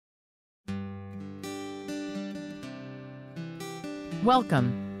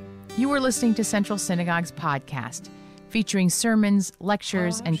Welcome. You are listening to Central Synagogue's podcast, featuring sermons,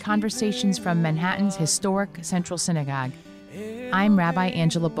 lectures, and conversations from Manhattan's historic Central Synagogue. I'm Rabbi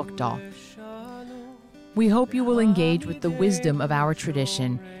Angela Buchdahl. We hope you will engage with the wisdom of our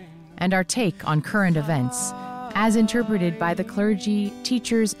tradition and our take on current events, as interpreted by the clergy,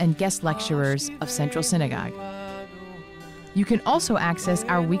 teachers, and guest lecturers of Central Synagogue. You can also access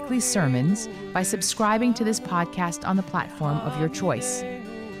our weekly sermons by subscribing to this podcast on the platform of your choice.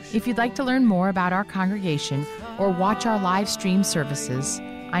 If you'd like to learn more about our congregation or watch our live stream services,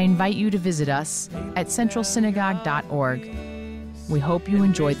 I invite you to visit us at centralsynagogue.org. We hope you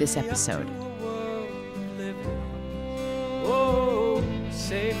enjoyed this episode.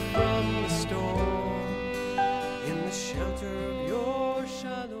 Safe from the storm, in the shelter of your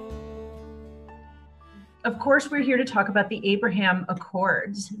shalom. Of course, we're here to talk about the Abraham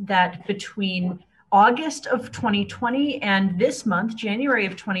Accords that between August of 2020 and this month, January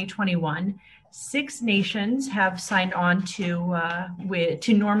of 2021, 6 nations have signed on to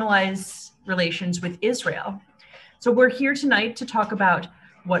normalize relations with Israel. So we're here tonight to talk about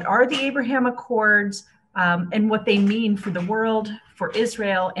what are the Abraham Accords and what they mean for the world, for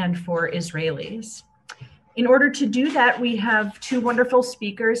Israel, and for Israelis. In order to do that, we have 2 wonderful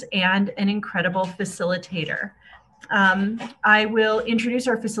speakers and an incredible facilitator. I will introduce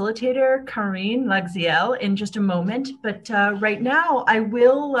our facilitator, Karine Lagziel, in just a moment. But right now, I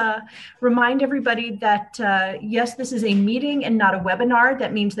will remind everybody that, yes, this is a meeting and not a webinar.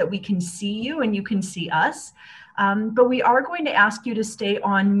 That means that we can see you and you can see us. But we are going to ask you to stay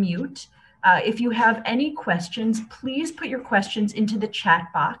on mute. If you have any questions, please put your questions into the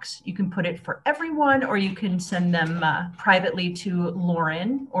chat box. You can put it for everyone, or you can send them privately to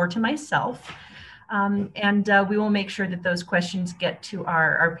Lauren or to myself. And we will make sure that those questions get to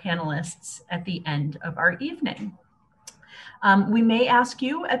our panelists at the end of our evening. We may ask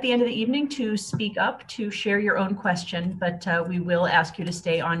you at the end of the evening to speak up, to share your own question, but we will ask you to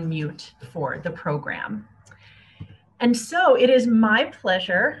stay on mute for the program. And so it is my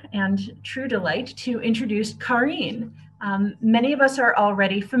pleasure and true delight to introduce Karine. Many of us are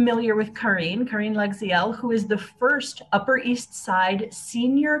already familiar with Karine Lagziel, who is the first Upper East Side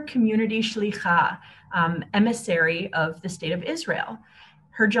Senior Community Shlicha, emissary of the State of Israel.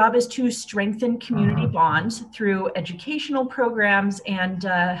 Her job is to strengthen community bonds through educational programs and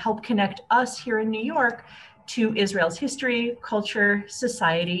help connect us here in New York to Israel's history, culture,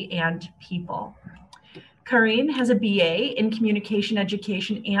 society, and people. Karine has a BA in Communication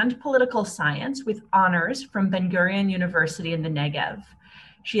Education and Political Science with honors from Ben-Gurion University in the Negev.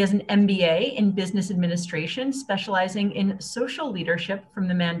 She has an MBA in Business Administration, specializing in social leadership from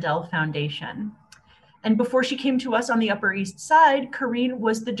the Mandel Foundation. And before she came to us on the Upper East Side, Karine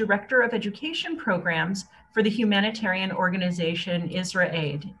was the Director of Education Programs for the humanitarian organization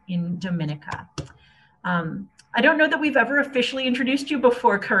IsraAid in Dominica. I don't know that we've ever officially introduced you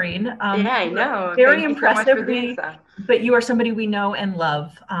before, Karine. Yeah, I know. Very Thank impressive. You so much for doing so. But you are somebody we know and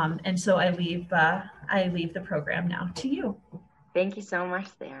love, and so I leave the program now to you. Thank you so much,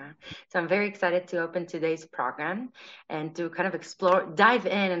 Sarah. So I'm very excited to open today's program and to kind of dive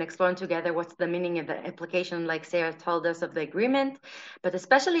in and explore together what's the meaning of the application, like Sarah told us, of the agreement, but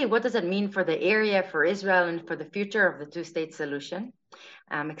especially what does it mean for the area, for Israel, and for the future of the 2-state solution.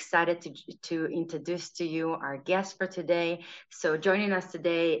 I'm excited to introduce to you our guest for today. So joining us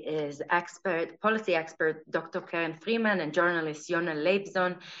today is policy expert, Dr. Keren Freeman, and journalist Yona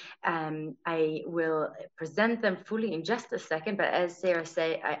Leibson. I will present them fully in just a second, but as Sarah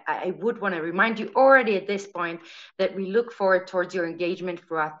said, I would want to remind you already at this point that we look forward towards your engagement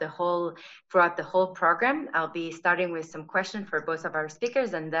throughout the whole program. I'll be starting with some questions for both of our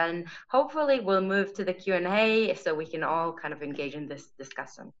speakers, and then hopefully we'll move to the Q&A so we can all kind of engage in this discussion.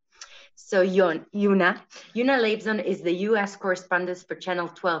 So Yona Leibson is the U.S. correspondent for Channel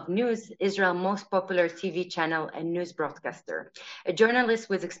 12 News, Israel's most popular TV channel and news broadcaster. A journalist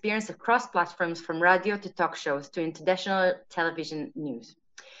with experience across platforms from radio to talk shows to international television news.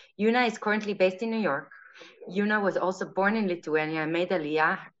 Yona is currently based in New York. Yona was also born in Lithuania and made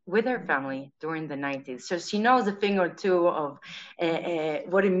Aliyah with her family during the 90s. So she knows a thing or two of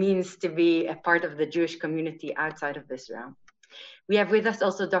what it means to be a part of the Jewish community outside of Israel. We have with us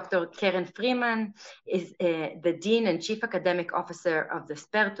also Dr. Keren Freeman, is the Dean and Chief Academic Officer of the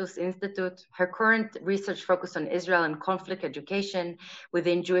Spertus Institute. Her current research focuses on Israel and conflict education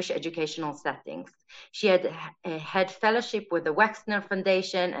within Jewish educational settings. She had fellowship with the Wexner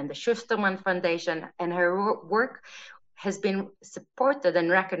Foundation and the Schusterman Foundation, and her work has been supported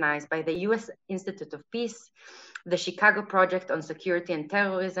and recognized by the U.S. Institute of Peace, the Chicago Project on Security and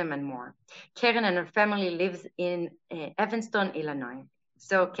Terrorism, and more. Keren and her family lives in Evanston, Illinois.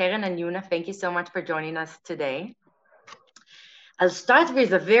 So Keren and Yuna, thank you so much for joining us today. I'll start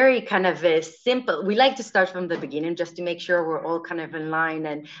with a very kind of a simple, we like to start from the beginning just to make sure we're all kind of in line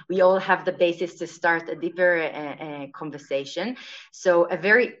and we all have the basis to start a deeper conversation. So a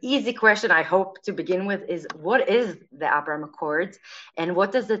very easy question I hope to begin with is, what is the Abraham Accords and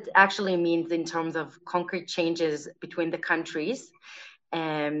what does it actually mean in terms of concrete changes between the countries?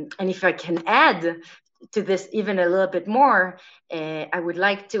 And if I can add to this even a little bit more, I would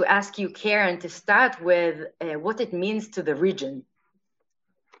like to ask you, Keren, to start with what it means to the region.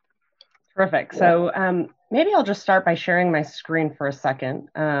 Terrific. So maybe I'll just start by sharing my screen for a second.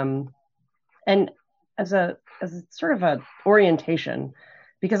 And as a sort of a orientation,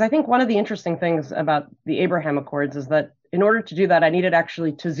 because I think one of the interesting things about the Abraham Accords is that in order to do that, I needed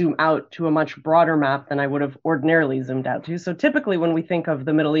actually to zoom out to a much broader map than I would have ordinarily zoomed out to. So typically when we think of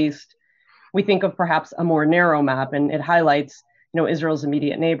the Middle East, we think of perhaps a more narrow map and it highlights, Israel's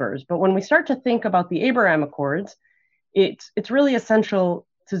immediate neighbors. But when we start to think about the Abraham Accords, it's really essential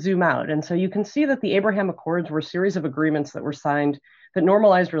to zoom out. And so you can see that the Abraham Accords were a series of agreements that were signed that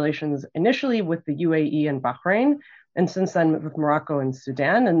normalized relations initially with the UAE and Bahrain, and since then with Morocco and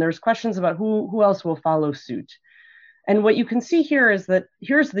Sudan. And there's questions about who else will follow suit. And what you can see here is that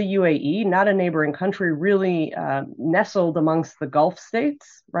here's the UAE, not a neighboring country, really nestled amongst the Gulf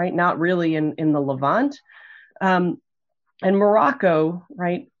states, right? Not really in the Levant. And Morocco,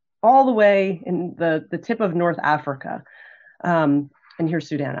 right, all the way in the tip of North Africa. And here's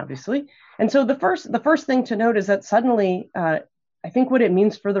Sudan, obviously. And so the first thing to note is that suddenly, I think what it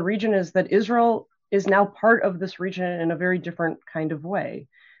means for the region is that Israel is now part of this region in a very different kind of way.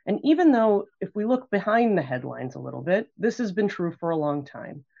 And even though if we look behind the headlines a little bit, this has been true for a long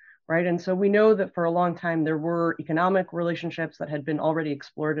time, right? And so we know that for a long time, there were economic relationships that had been already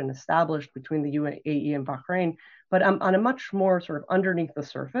explored and established between the UAE and Bahrain, but on a much more sort of underneath the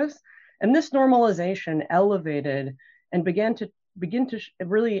surface. And this normalization elevated and began to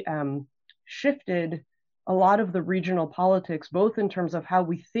really shifted a lot of the regional politics, both in terms of how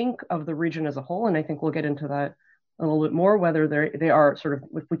we think of the region as a whole, and I think we'll get into that a little bit more, whether they are sort of,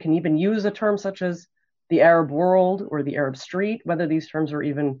 if we can even use a term such as the Arab world or the Arab street, whether these terms are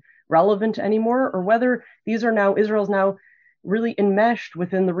even relevant anymore, or whether these are now, Israel's now really enmeshed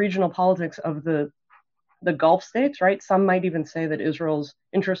within the regional politics of the Gulf states, right? Some might even say that Israel's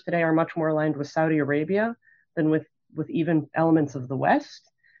interests today are much more aligned with Saudi Arabia than with even elements of the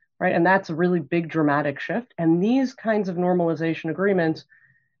West, right? And that's a really big dramatic shift. And these kinds of normalization agreements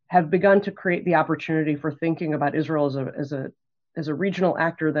have begun to create the opportunity for thinking about Israel as a regional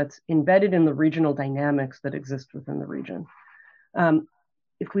actor that's embedded in the regional dynamics that exist within the region.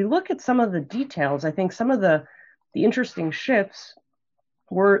 If we look at some of the details, I think some of the interesting shifts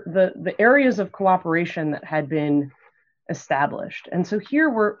were the areas of cooperation that had been established. And so here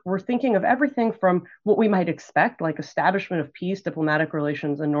we're thinking of everything from what we might expect, like establishment of peace, diplomatic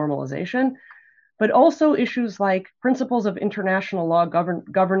relations, and normalization, but also issues like principles of international law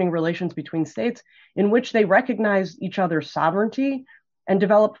governing relations between states in which they recognize each other's sovereignty and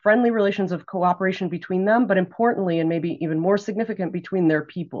develop friendly relations of cooperation between them, but importantly, and maybe even more significant, between their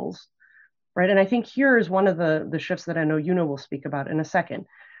peoples, right? And I think here is one of the shifts that I know Yuna will speak about in a second.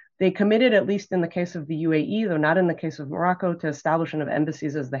 They committed, at least in the case of the UAE, though not in the case of Morocco, to establishment of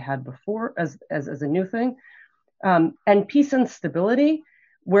embassies as they had before, as a new thing. And peace and stability,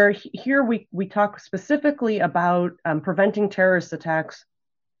 where here we talk specifically about preventing terrorist attacks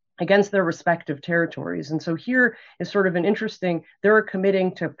against their respective territories. And so here is sort of an interesting, they're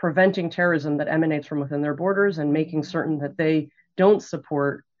committing to preventing terrorism that emanates from within their borders and making certain that they don't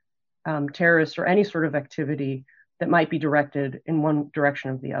support terrorists or any sort of activity that might be directed in one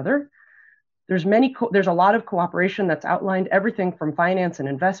direction or the other. There's a lot of cooperation that's outlined, everything from finance and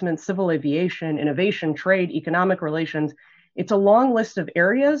investment, civil aviation, innovation, trade, economic relations. It's a long list of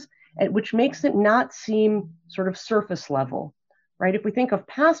areas, which makes it not seem sort of surface level, right? If we think of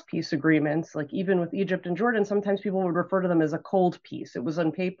past peace agreements, like even with Egypt and Jordan, sometimes people would refer to them as a cold peace. It was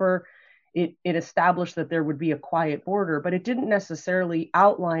on paper, it established that there would be a quiet border, but it didn't necessarily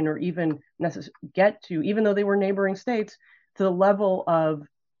outline or even get to, even though they were neighboring states, to the level of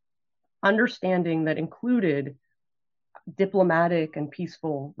understanding that included diplomatic and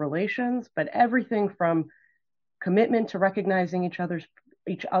peaceful relations, but everything from commitment to recognizing each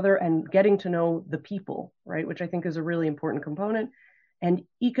other and getting to know the people, right? Which I think is a really important component, and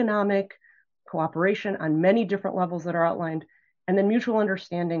economic cooperation on many different levels that are outlined, And then mutual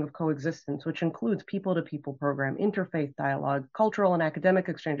understanding of coexistence, which includes people-to-people program, interfaith dialogue, cultural and academic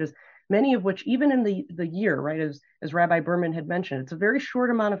exchanges, many of which even in the year, right, as Rabbi Berman had mentioned, it's a very short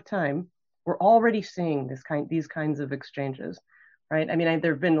amount of time, we're already seeing these kinds of exchanges, right? I mean,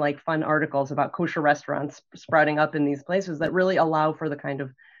 there have been like fun articles about kosher restaurants sprouting up in these places that really allow for the kind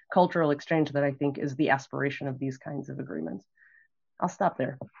of cultural exchange that I think is the aspiration of these kinds of agreements. I'll stop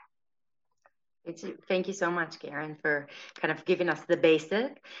there. Thank you so much, Karen, for kind of giving us the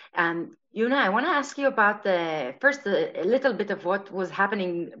basic. Yuna, I want to ask you about a little bit of what was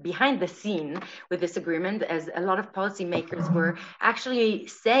happening behind the scene with this agreement, as a lot of policymakers were actually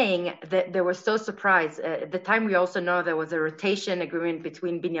saying that they were so surprised. At the time, we also know there was a rotation agreement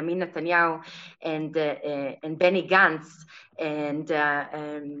between Benjamin Netanyahu and Benny Gantz, and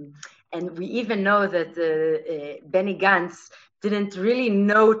we even know that Benny Gantz didn't really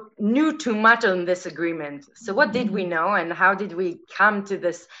knew too much on this agreement. So what did we know, and how did we come to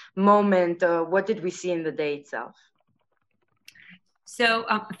this moment? What did we see in the day itself? So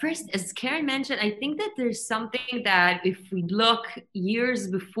first, as Karen mentioned, I think that there's something that if we look years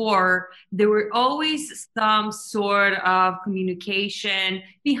before, there were always some sort of communication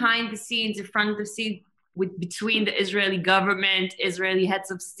behind the scenes, in front of the scenes, between the Israeli government, Israeli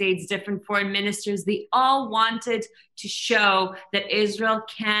heads of states, different foreign ministers. They all wanted to show that Israel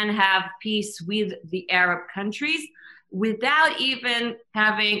can have peace with the Arab countries without even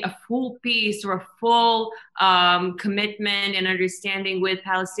having a full peace or a full commitment and understanding with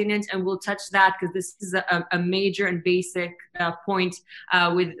Palestinians. And we'll touch that because this is a major and basic point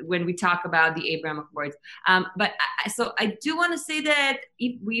when we talk about the Abraham Accords. So I do want to say that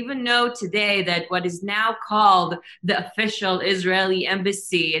we even know today that what is now called the official Israeli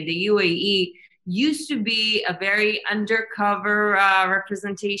embassy in the UAE used to be a very undercover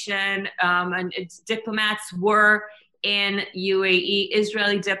representation, and its diplomats were in UAE,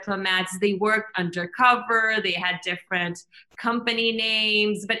 Israeli diplomats. They worked undercover, they had different company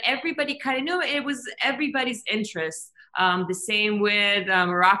names, but everybody kind of knew it was everybody's interest. The same with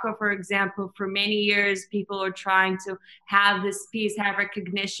Morocco, for example. For many years, people are trying to have this peace, have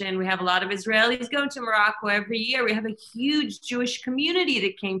recognition. We have a lot of Israelis going to Morocco every year. We have a huge Jewish community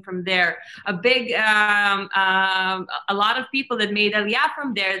that came from there, a lot of people that made Aliyah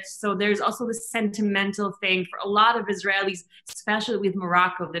from there. So there's also this sentimental thing for a lot of Israelis, especially with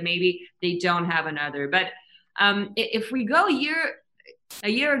Morocco, that maybe they don't have another. But if we go a year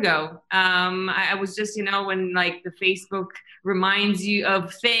ago, I was just, when like the Facebook reminds you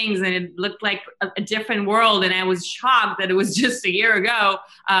of things and it looked like a different world. And I was shocked that it was just a year ago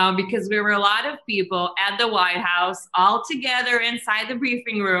because we were a lot of people at the White House all together inside the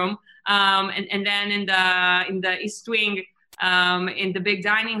briefing room. And then in the East Wing, in the big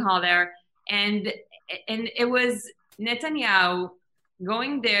dining hall there. And it was Netanyahu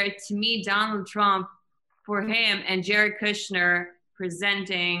going there to meet Donald Trump for him and Jared Kushner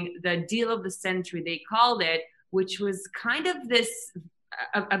presenting the deal of the century, they called it, which was kind of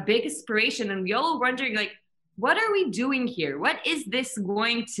a big inspiration. And we all were wondering, like, what are we doing here? What is this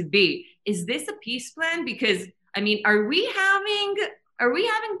going to be? Is this a peace plan? Because, I mean, are we having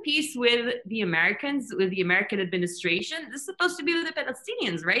peace with the Americans, with the American administration? This is supposed to be with the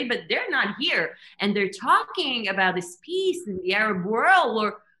Palestinians, right? But they're not here. And they're talking about this peace in the Arab world,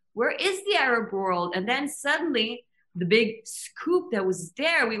 or where is the Arab world? And then suddenly, the big scoop that was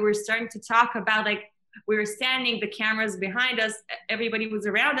there, we were starting to talk about, like, we were standing, the cameras behind us, everybody was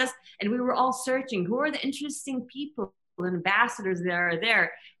around us, and we were all searching, who are the interesting people, ambassadors that are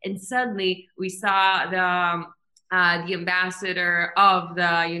there? And suddenly we saw the ambassador of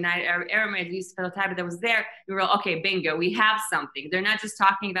the United Arab Emirates, Yusuf al-Tabi, that was there. We were, okay, bingo, we have something. They're not just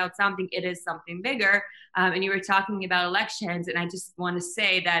talking about something, it is something bigger. And you were talking about elections, and I just want to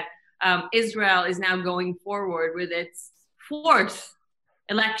say that Israel is now going forward with its fourth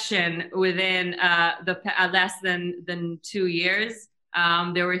election within less than 2 years.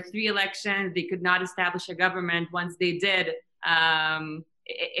 There were 3 elections. They could not establish a government. Once they did,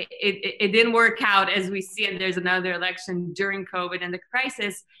 it didn't work out, as we see. And there's another election during COVID and the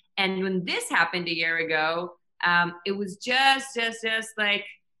crisis. And when this happened a year ago, it was just like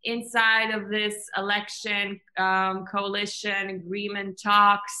inside of this election coalition agreement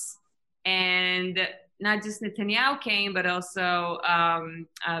talks. And not just Netanyahu came, but also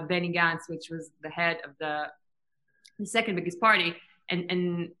Benny Gantz, which was the head of the second biggest party,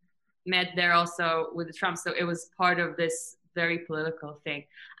 and met there also with Trump. So it was part of this very political thing.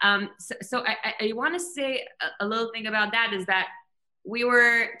 So I want to say a little thing about that is that we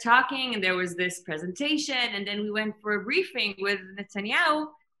were talking and there was this presentation, and then we went for a briefing with Netanyahu,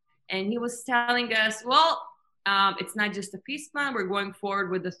 and he was telling us, well, it's not just a peace plan. We're going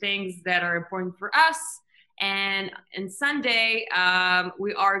forward with the things that are important for us. And Sunday,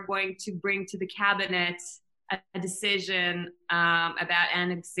 we are going to bring to the cabinet a decision about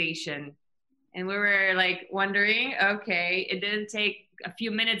annexation. And we were like wondering, okay, it didn't take a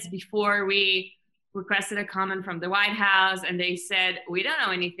few minutes before we requested a comment from the White House, and they said, we don't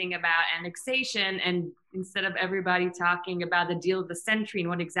know anything about annexation. And instead of everybody talking about the deal of the century and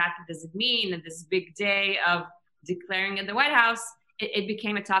what exactly does it mean, and this big day of declaring at the White House, it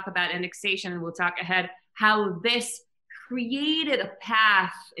became a talk about annexation. And we'll talk ahead how this created a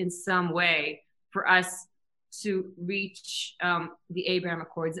path in some way for us to reach the Abraham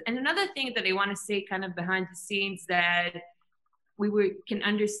Accords. And another thing that I want to say kind of behind the scenes that can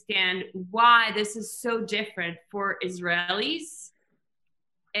understand why this is so different for Israelis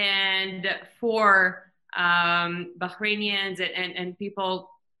and for Bahrainians and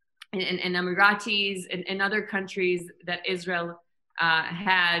people and Emiratis and other countries that Israel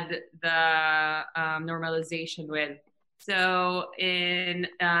had the normalization with. So in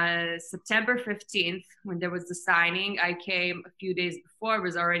September 15th, when there was the signing, I came a few days before. It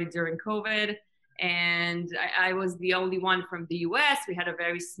was already during COVID. And I was the only one from the US. We had a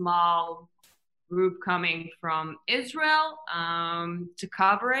very small group coming from Israel to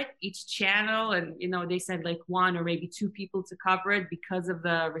cover it, each channel. And, you know, they said like 1 or maybe 2 people to cover it because of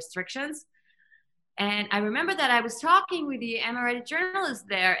the restrictions. And I remember that I was talking with the Emirati journalists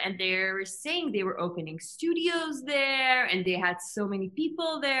there, and they were saying they were opening studios there, and they had so many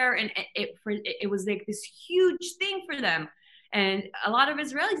people there. And it was like this huge thing for them. And a lot of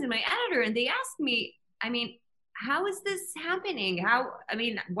Israelis in my editor, and they asked me, I mean, how is this happening?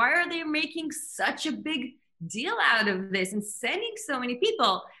 Why are they making such a big deal out of this and sending so many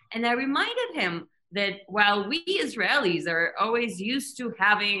people? And I reminded him that while we Israelis are always used to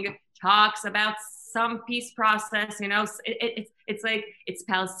having talks about some peace process, you know, it's like it's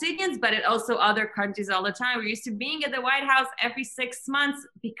Palestinians, but it also other countries all the time. We're used to being at the White House every 6 months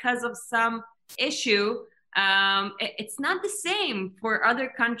because of some issue. It's not the same for other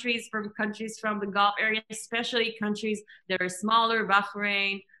countries from the Gulf area, especially countries that are smaller,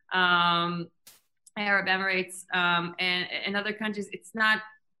 Bahrain, Arab Emirates, and other countries. It's not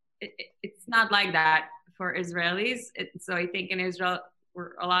like that for Israelis. So I think in Israel,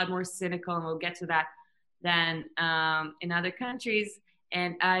 we're a lot more cynical, and we'll get to that, than in other countries.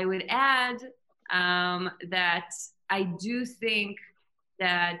 And I would add that I do think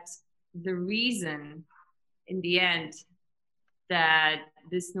that the reason in the end that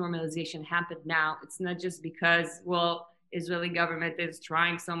this normalization happened now, it's not just because, well, Israeli government is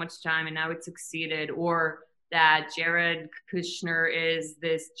trying so much time and now it succeeded, or that Jared Kushner is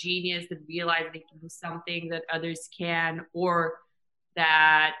this genius that realized they can do something that others can, or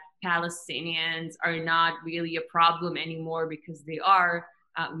that Palestinians are not really a problem anymore, because they are.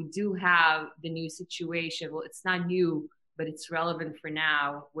 We do have the new situation. Well, it's not new, but it's relevant for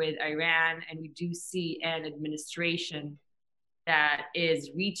now with Iran. And we do see an administration that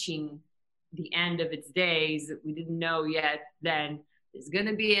is reaching the end of its days. We didn't know yet then there's going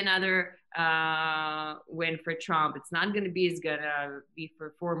to be another win for Trump. It's not going to be, it's going to be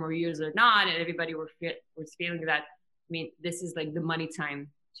for 4 more years or not. And everybody was feeling that, I mean, this is like the money time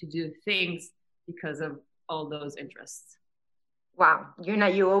to do things because of all those interests. Wow,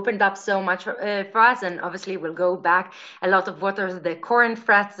 you opened up so much for us, and obviously we'll go back a lot of what are the current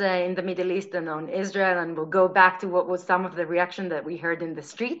threats in the Middle East and on Israel, and we'll go back to what was some of the reaction that we heard in the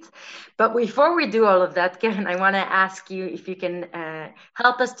streets. But before we do all of that, Karen, I want to ask you if you can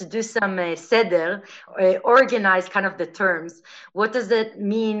help us to do some seder, organize kind of the terms. What does it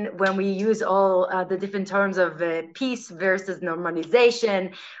mean when we use all the different terms of peace versus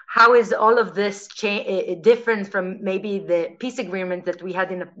normalization? How is all of this different from maybe the peace agreement that we had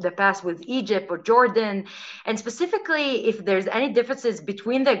in the past with Egypt or Jordan? And specifically, if there's any differences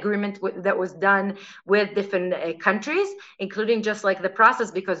between the agreement that was done with different countries, including just like the process,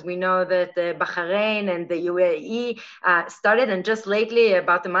 because we know that Bahrain and the UAE started, and just lately,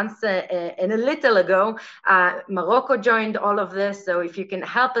 about a month and a little ago, Morocco joined all of this. So if you can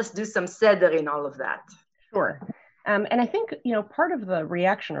help us do some seder in all of that. Sure. And I think, you know, part of the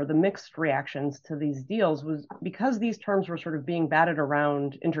reaction or the mixed reactions to these deals was because these terms were sort of being batted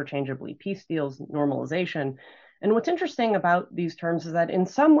around interchangeably, peace deals, normalization. And what's interesting about these terms is that in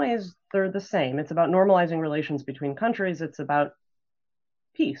some ways they're the same. It's about normalizing relations between countries. It's about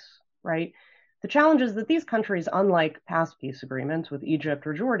peace, right? The challenge is that these countries, unlike past peace agreements with Egypt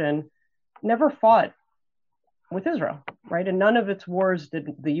or Jordan, never fought with Israel, right? And none of its wars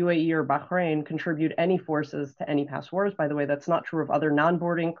did the UAE or Bahrain contribute any forces to any past wars. By the way, that's not true of other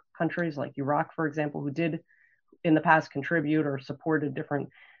non-bordering countries like Iraq, for example, who did in the past contribute or supported different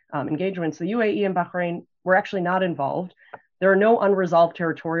engagements. The UAE and Bahrain were actually not involved. There are no unresolved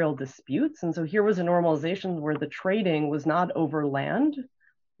territorial disputes. And so here was a normalization where the trading was not over land,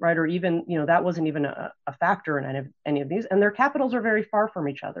 right? Or even, that wasn't even a factor in any of these. And their capitals are very far from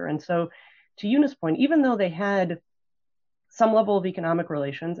each other. And so to Yuna's point, even though they had some level of economic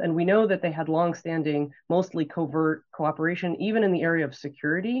relations, and we know that they had longstanding, mostly covert cooperation, even in the area of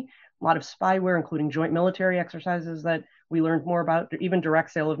security, a lot of spyware, including joint military exercises that we learned more about, even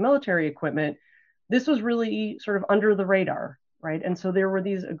direct sale of military equipment. This was really sort of under the radar, right? And so there were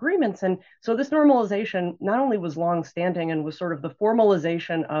these agreements. And so this normalization not only was longstanding and was sort of the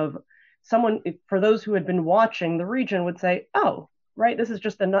formalization of someone, for those who had been watching the region would say, oh, right, this is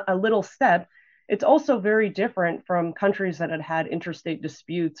just a little step. It's also very different from countries that had had interstate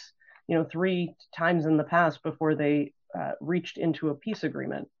disputes, 3 times in the past before they reached into a peace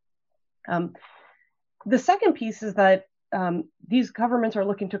agreement. The second piece is that these governments are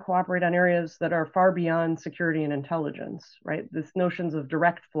looking to cooperate on areas that are far beyond security and intelligence, right? These notions of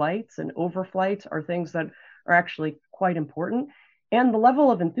direct flights and overflights are things that are actually quite important. And the level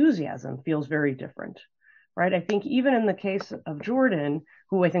of enthusiasm feels very different, right? I think even in the case of Jordan,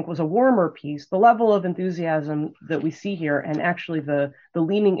 who I think was a warmer peace, the level of enthusiasm that we see here and actually the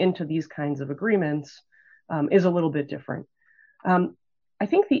leaning into these kinds of agreements is a little bit different. I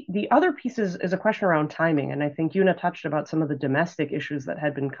think the other piece is a question around timing. And I think Yuna touched about some of the domestic issues that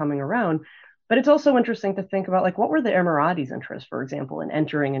had been coming around, but it's also interesting to think about, like, what were the Emiratis' interests, for example, in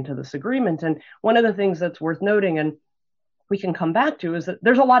entering into this agreement? And one of the things that's worth noting, and we can come back to, is that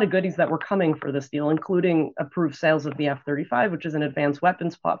there's a lot of goodies that were coming for this deal, including approved sales of the F-35, which is an advanced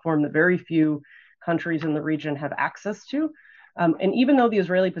weapons platform that very few countries in the region have access to. And even though the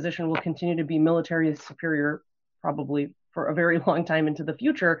Israeli position will continue to be military superior, probably for a very long time into the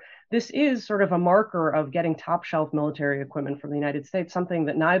future, this is sort of a marker of getting top shelf military equipment from the United States, something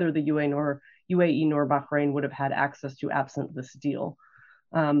that neither the UAE nor Bahrain would have had access to absent this deal.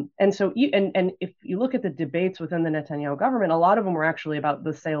 And so, and if you look at the debates within the Netanyahu government, a lot of them were actually about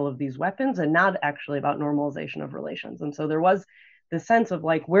the sale of these weapons and not actually about normalization of relations. And so there was the sense of,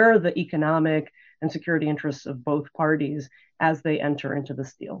 like, where are the economic and security interests of both parties as they enter into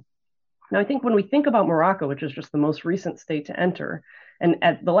this deal. Now, I think when we think about Morocco, which is just the most recent state to enter, and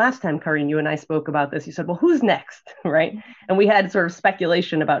at the last time, Karine, you and I spoke about this, you said, well, who's next, right? And we had sort of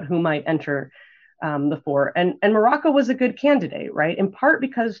speculation about who might enter the fore. And Morocco was a good candidate, right? In part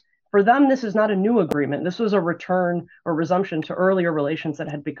because for them, this is not a new agreement. This was a return or resumption to earlier relations that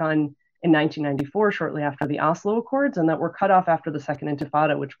had begun in 1994, shortly after the Oslo Accords, and that were cut off after the Second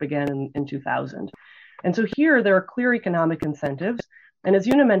Intifada, which began in 2000. And so here, there are clear economic incentives. And as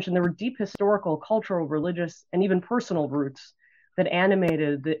Yuna mentioned, there were deep historical, cultural, religious, and even personal roots that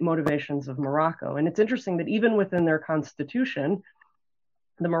animated the motivations of Morocco. And it's interesting that even within their constitution,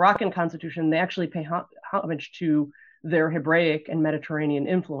 the Moroccan constitution, they actually pay homage to their Hebraic and Mediterranean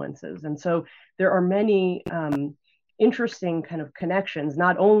influences. And so there are many interesting kind of connections,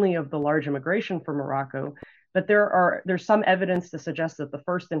 not only of the large immigration from Morocco, but there's some evidence to suggest that the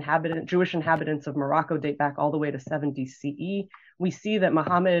first Jewish inhabitants of Morocco date back all the way to 70 CE. We see that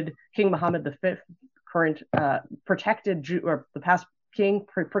King Mohammed V, current protected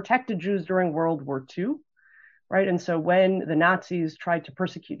Jews during World War II, right? And so when the Nazis tried to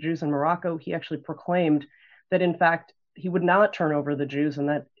persecute Jews in Morocco, he actually proclaimed that, in fact, he would not turn over the Jews, and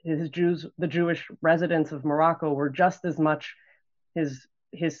that the Jewish residents of Morocco were just as much his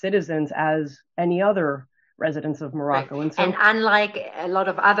citizens as any other residents of Morocco. Right. And so, and unlike a lot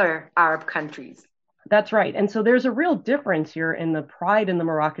of other Arab countries. That's right. And so there's a real difference here in the pride in the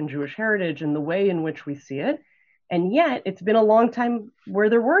Moroccan Jewish heritage and the way in which we see it. And yet it's been a long time where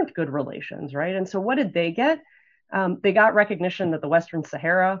there weren't good relations, right? And so what did they get? They got recognition that the Western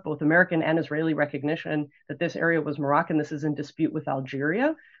Sahara, both American and Israeli recognition that this area was Moroccan. This is in dispute with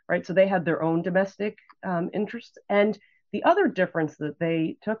Algeria, right? So they had their own domestic interests. And the other difference that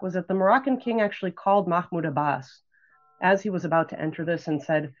they took was that the Moroccan king actually called Mahmoud Abbas as he was about to enter this and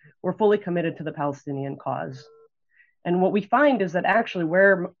said, we're fully committed to the Palestinian cause. And what we find is that actually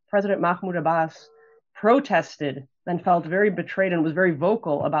where President Mahmoud Abbas protested and felt very betrayed and was very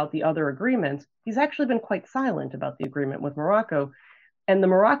vocal about the other agreements, he's actually been quite silent about the agreement with Morocco. And the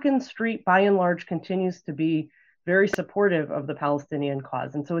Moroccan street, by and large, continues to be very supportive of the Palestinian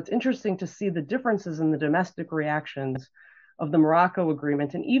cause. And so it's interesting to see the differences in the domestic reactions of the Morocco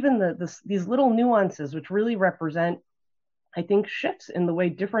agreement, and even these little nuances, which really represent, I think, shifts in the way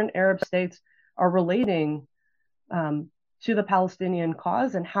different Arab states are relating to the Palestinian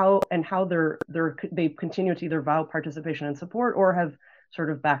cause, and how they continue to either vow participation and support or have sort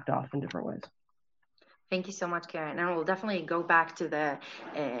of backed off in different ways. Thank you so much, Karen. And we'll definitely go back to the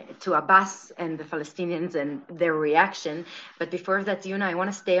to Abbas and the Palestinians and their reaction. But before that, Yuna, I want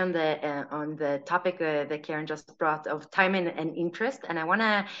to stay on the topic that Karen just brought of time and interest. And I want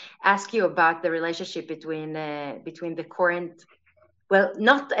to ask you about the relationship between the current, well,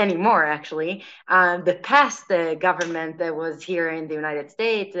 not anymore, actually. The past government that was here in the United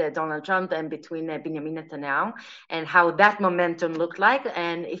States, Donald Trump, and between Benjamin Netanyahu, and how that momentum looked like.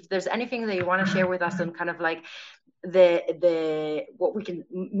 And if there's anything that you want to share with us on kind of like the what we can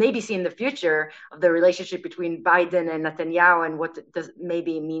maybe see in the future of the relationship between Biden and Netanyahu, and what does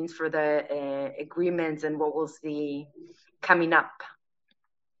maybe means for the agreements and what we'll see coming up.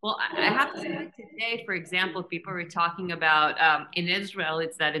 Well, I have to say that today, for example, people were talking about in Israel,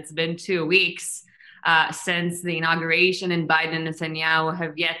 it's been 2 weeks since the inauguration, and Biden and Netanyahu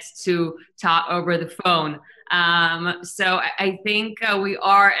have yet to talk over the phone. So I think we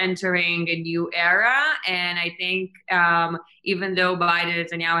are entering a new era. And I think even though Biden and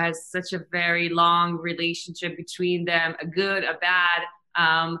Netanyahu has such a very long relationship between them, a good, a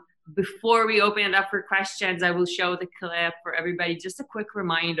bad, before we open it up for questions, I will show the clip for everybody. Just a quick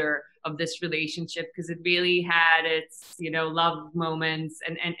reminder of this relationship, because it really had its, love moments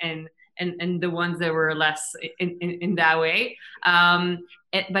and the ones that were less in that way.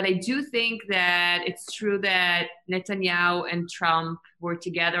 But I do think that it's true that Netanyahu and Trump were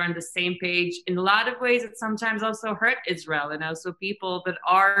together on the same page. In a lot of ways, it sometimes also hurt Israel. And also people that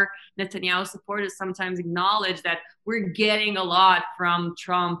are Netanyahu supporters sometimes acknowledge that we're getting a lot from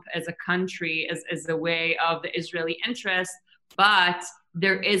Trump as a country, as a way of the Israeli interest. But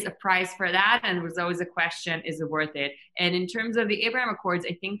there is a price for that. And there's always a question, is it worth it? And in terms of the Abraham Accords,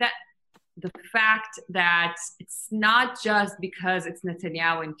 I think that the fact that it's not just because it's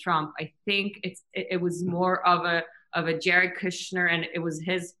Netanyahu and Trump. I think it was more of a Jared Kushner, and it was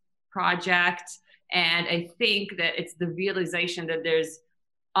his project. And I think that it's the realization that there's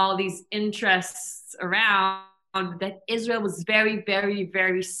all these interests around that Israel was very, very,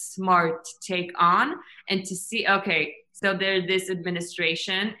 very smart to take on, and to see, okay, so they're this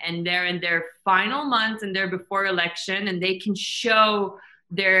administration and they're in their final months and they're before election, and they can show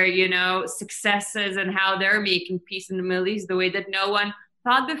their, successes and how they're making peace in the Middle East the way that no one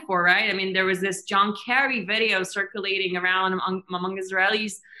thought before, right? I mean, there was this John Kerry video circulating around among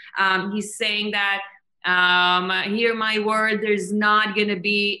Israelis. He's saying that, hear my word, there's not going to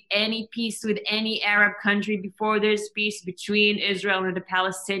be any peace with any Arab country before there's peace between Israel and the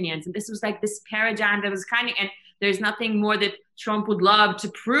Palestinians. And this was like this paradigm that was and there's nothing more that Trump would love to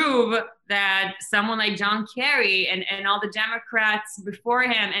prove that someone like John Kerry and all the Democrats before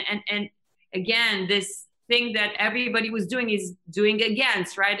him, and again, this thing that everybody was doing is doing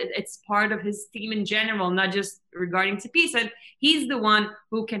against, right? It's part of his theme in general, not just regarding to peace. And he's the one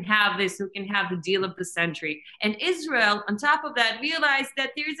who can have this, who can have the deal of the century. And Israel, on top of that, realized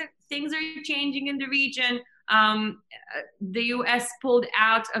that things are changing in the region. The U.S. pulled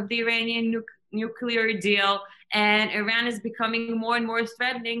out of the Iranian nuclear deal, and Iran is becoming more and more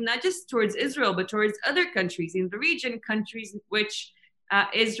threatening, not just towards Israel, but towards other countries in the region, countries which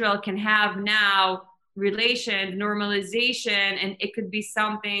Israel can have now relations, normalization, and it could be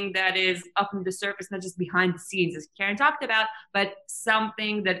something that is up on the surface, not just behind the scenes, as Karen talked about, but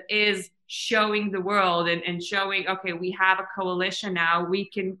something that is showing the world and showing, okay, we have a coalition now, we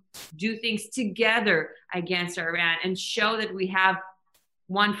can do things together against Iran, and show that we have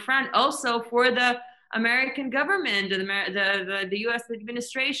one front also for the American government, the U.S.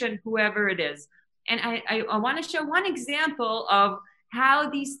 administration, whoever it is. And I want to show one example of how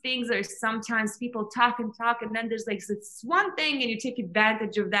these things are sometimes people talk, and then there's like this one thing and you take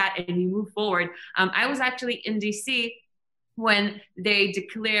advantage of that and you move forward. I was actually in DC when they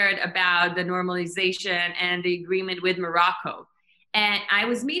declared about the normalization and the agreement with Morocco. And I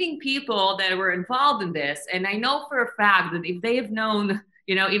was meeting people that were involved in this. And I know for a fact that if they have known,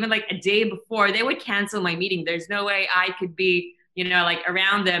 even like a day before, they would cancel my meeting. There's no way I could be, like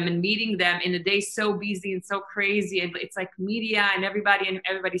around them and meeting them in a day so busy and so crazy. And it's like media and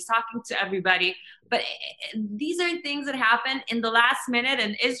everybody's talking to everybody. But these are things that happen in the last minute.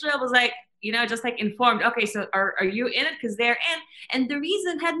 And Israel was like, just like informed, okay, so are you in it? Because they're in. And the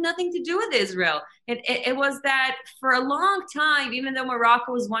reason had nothing to do with Israel. It was that for a long time, even though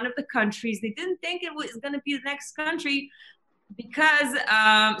Morocco was one of the countries, they didn't think it was going to be the next country, because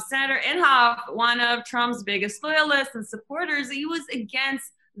Senator Inhofe, one of Trump's biggest loyalists and supporters, he was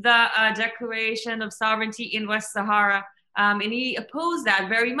against the declaration of sovereignty in West Sahara. And he opposed that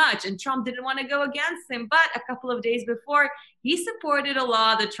very much. And Trump didn't want to go against him. But a couple of days before, he supported a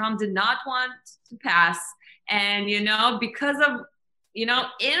law that Trump did not want to pass. And, because of,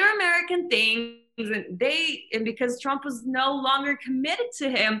 inter-American things, and because Trump was no longer committed to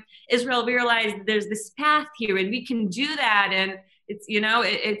him, Israel realized there's this path here and we can do that. And it's,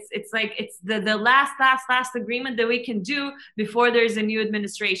 it's like it's the last agreement that we can do before there's a new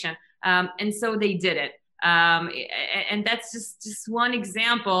administration. And so they did it. And that's just one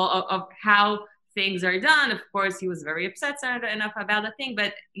example of how things are done. Of course, he was very upset enough about the thing,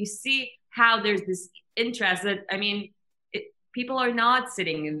 but you see how there's this interest that, people are not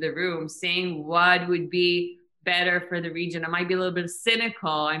sitting in the room saying what would be better for the region. I might be a little bit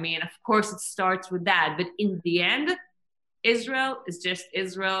cynical. Of course, it starts with that. But in the end, Israel is just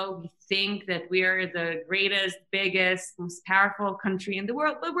Israel. We think that we are the greatest, biggest, most powerful country in the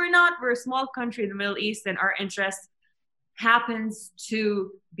world, but we're not. We're a small country in the Middle East, and our interest happens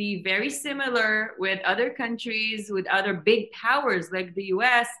to be very similar with other countries, with other big powers like the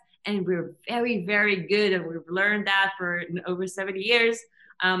US. And we're very, very good, and we've learned that for over 70 years,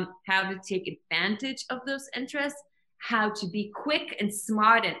 how to take advantage of those interests, how to be quick and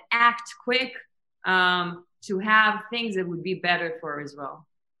smart and act quick to have things that would be better for Israel.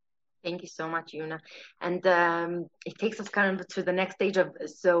 Thank you so much, Yuna. And it takes us kind of to the next stage of,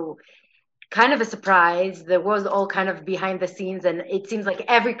 kind of a surprise. There was all kind of behind the scenes, and it seems like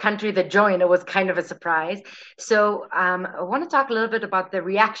every country that joined, it was kind of a surprise. So I want to talk a little bit about the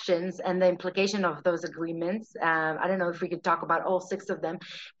reactions and the implication of those agreements. I don't know if we could talk about all 6 of them,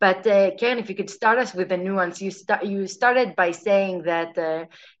 but Karen, if you could start us with the nuance. You started by saying that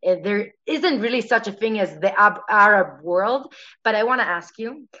there isn't really such a thing as the Arab world, but I want to ask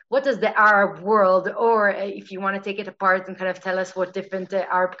you, what does the Arab world, or if you want to take it apart and kind of tell us what different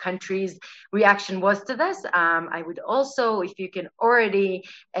Arab countries reaction was to this. I would also, if you can already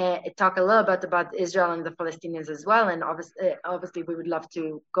talk a little bit about Israel and the Palestinians as well, and obviously we would love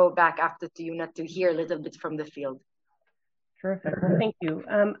to go back after to Yuna to hear a little bit from the field. Terrific. Well, thank you.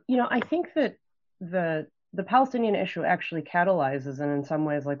 I think that the Palestinian issue actually catalyzes and in some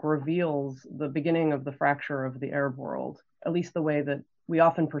ways reveals the beginning of the fracture of the Arab world, at least the way that we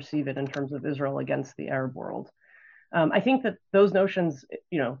often perceive it in terms of Israel against the Arab world. I think that those notions,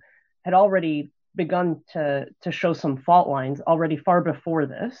 had already begun to show some fault lines already far before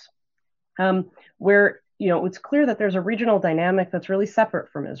this, where it's clear that there's a regional dynamic that's really separate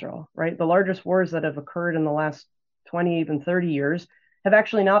from Israel, right? The largest wars that have occurred in the last 20, even 30 years have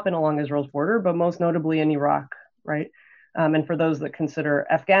actually not been along Israel's border, but most notably in Iraq, right? And for those that consider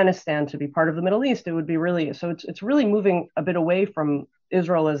Afghanistan to be part of the Middle East, it would be really, so it's really moving a bit away from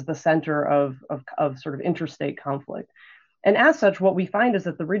Israel as the center of sort of interstate conflict. And as such, what we find is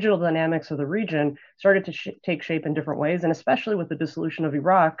that the regional dynamics of the region started to take shape in different ways. And especially with the dissolution of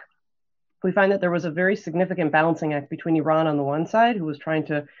Iraq, we find that there was a very significant balancing act between Iran on the one side, who was trying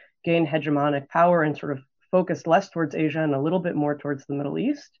to gain hegemonic power and sort of focused less towards Asia and a little bit more towards the Middle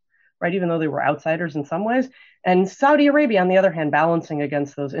East, right? Even though they were outsiders in some ways. And Saudi Arabia, on the other hand, balancing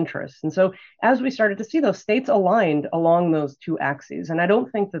against those interests. And so as we started to see those states aligned along those 2 axes, and I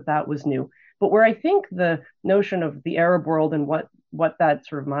don't think that that was new. But where I think the notion of the Arab world and what that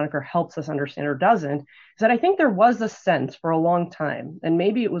sort of moniker helps us understand or doesn't, is that I think there was a sense for a long time, and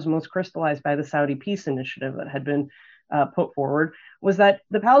maybe it was most crystallized by the Saudi peace initiative that had been put forward, was that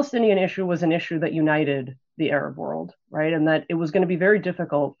the Palestinian issue was an issue that united the Arab world, right? And that it was going to be very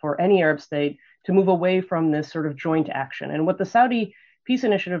difficult for any Arab state to move away from this sort of joint action. And what the Saudi peace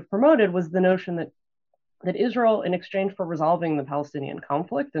initiative promoted was the notion that Israel, in exchange for resolving the Palestinian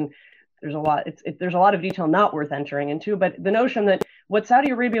conflict, and there's a lot of detail not worth entering into, but the notion that what Saudi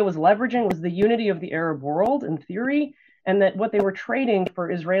Arabia was leveraging was the unity of the Arab world in theory, and that what they were trading for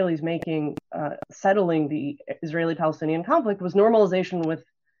Israelis making, settling the Israeli-Palestinian conflict was normalization with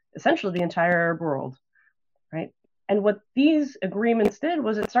essentially the entire Arab world, right? And what these agreements did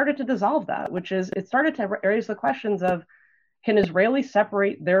was it started to dissolve that, which is it started to raise the questions of, can Israelis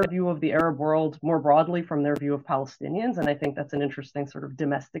separate their view of the Arab world more broadly from their view of Palestinians? And I think that's an interesting sort of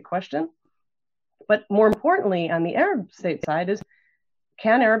domestic question. But more importantly, on the Arab state side is,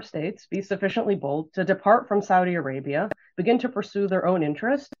 can Arab states be sufficiently bold to depart from Saudi Arabia, begin to pursue their own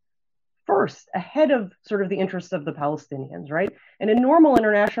interest first, ahead of sort of the interests of the Palestinians, right? And in normal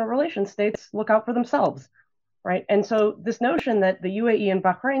international relations, states look out for themselves, right? And so this notion that the UAE and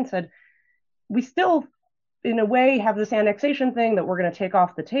Bahrain said, we still in a way have this annexation thing that we're going to take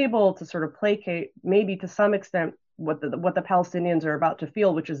off the table to sort of placate maybe to some extent what the Palestinians are about to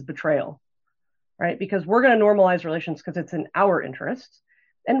feel, which is betrayal, right? Because we're going to normalize relations because it's in our interests.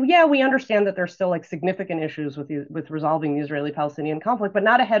 And yeah, we understand that there's still significant issues with resolving the Israeli-Palestinian conflict, but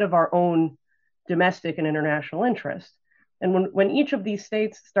not ahead of our own domestic and international interests. And when each of these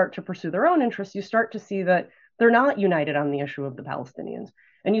states start to pursue their own interests, you start to see that they're not united on the issue of the Palestinians.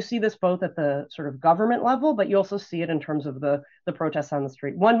 And you see this both at the sort of government level, but you also see it in terms of the protests on the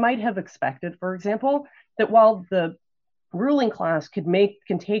street. One might have expected, for example, that while the ruling class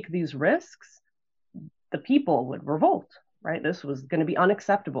can take these risks, the people would revolt, right? This was going to be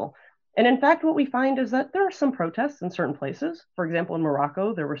unacceptable. And in fact, what we find is that there are some protests in certain places. For example, in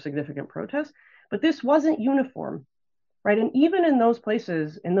Morocco, there were significant protests, but this wasn't uniform, right? And even in those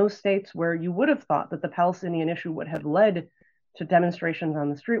places, in those states where you would have thought that the Palestinian issue would have led to demonstrations on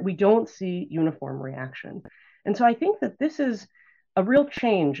the street, we don't see uniform reaction. And so I think that this is a real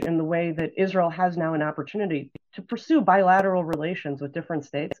change in the way that Israel has now an opportunity to pursue bilateral relations with different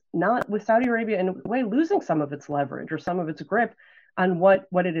states, not with Saudi Arabia in a way losing some of its leverage or some of its grip on what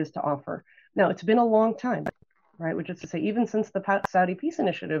it is to offer. Now, it's been a long time, right? Which is to say, even since the Saudi Peace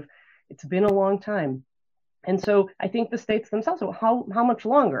Initiative, it's been a long time. And so I think the states themselves, well, how much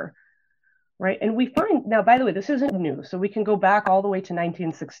longer? Right. And we find now, by the way, this isn't new. So we can go back all the way to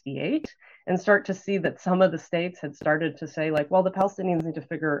 1968 and start to see that some of the states had started to say, like, well, the Palestinians need to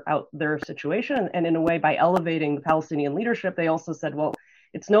figure out their situation. And in a way, by elevating the Palestinian leadership, they also said, well,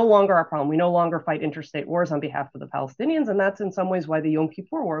 it's no longer our problem. We no longer fight interstate wars on behalf of the Palestinians. And that's in some ways why the Yom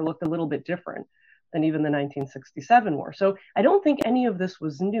Kippur War looked a little bit different than even the 1967 war. So I don't think any of this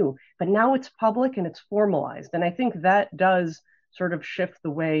was new, but now it's public and it's formalized. And I think that does sort of shift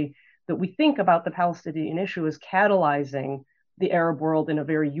the way that we think about the Palestinian issue as catalyzing the Arab world in a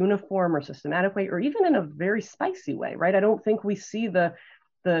very uniform or systematic way, or even in a very spicy way, right? I don't think we see the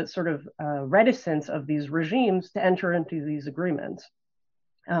sort of reticence of these regimes to enter into these agreements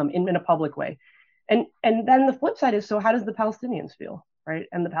in a public way. And then the flip side is, so how does the Palestinians feel, right?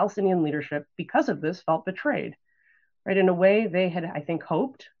 And the Palestinian leadership, because of this, felt betrayed, right? In a way they had, I think,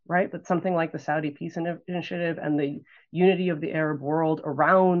 hoped, right, that something like the Saudi Peace Initiative and the unity of the Arab world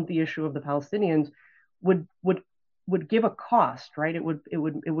around the issue of the Palestinians would give a cost, right? It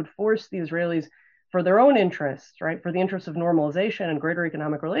would force the Israelis, for their own interests, right, for the interests of normalization and greater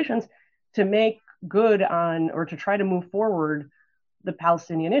economic relations, to make good on, or to try to move forward the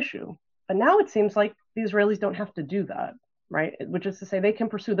Palestinian issue. But now it seems like the Israelis don't have to do that, right? Which is to say, they can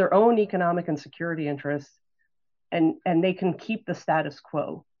pursue their own economic and security interests, and they can keep the status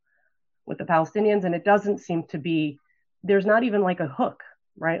quo with the Palestinians. And it doesn't seem to be, there's not even like a hook,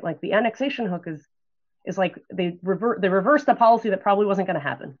 right? Like the annexation hook is like they reversed a policy that probably wasn't going to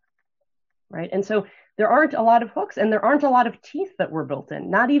happen, right? And so there aren't a lot of hooks, and there aren't a lot of teeth that were built in,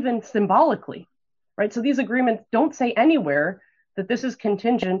 not even symbolically, right? So these agreements don't say anywhere that this is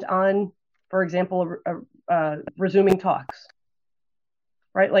contingent on, for example, resuming talks,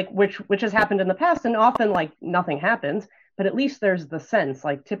 right? Like which has happened in the past, and often like nothing happens, but at least there's the sense,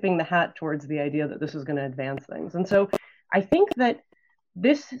 like tipping the hat towards the idea that this is going to advance things. And so I think that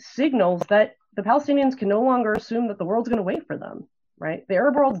this signals that the Palestinians can no longer assume that the world's going to wait for them, right? The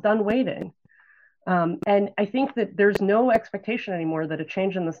Arab world's done waiting. And I think that there's no expectation anymore that a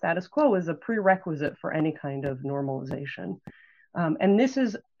change in the status quo is a prerequisite for any kind of normalization. And this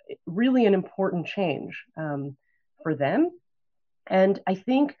is really an important change for them. And I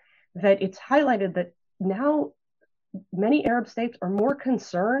think that it's highlighted that now many Arab states are more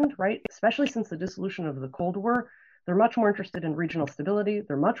concerned, right, especially since the dissolution of the Cold War. They're much more interested in regional stability.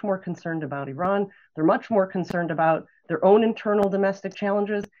 They're much more concerned about Iran. They're much more concerned about their own internal domestic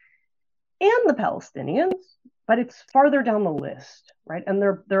challenges and the Palestinians, but it's farther down the list, right? And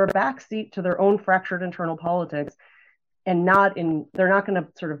they're a backseat to their own fractured internal politics, and they're not going to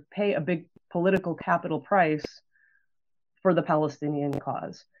sort of pay a big political capital price for the Palestinian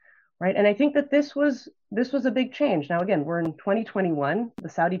cause, right? And I think that this was a big change. Now, again, we're in 2021. The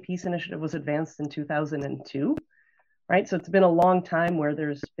Saudi Peace Initiative was advanced in 2002, right? So it's been a long time where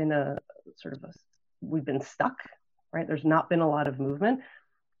there's been we've been stuck, right? There's not been a lot of movement.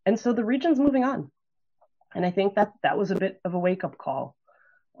 And so the region's moving on. And I think that was a bit of a wake-up call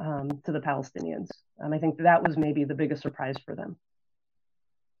to the Palestinians. I think that was maybe the biggest surprise for them.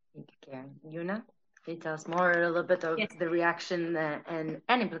 Thank you, Karen. Yuna, can you tell us more a little bit of the reaction and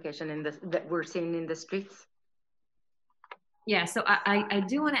implication in this that we're seeing in the streets? Yeah, so I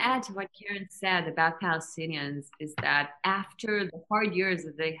do want to add to what Karen said about Palestinians, is that after the hard years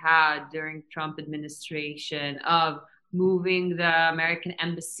that they had during Trump administration of moving the American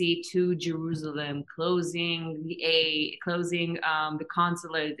embassy to Jerusalem, closing the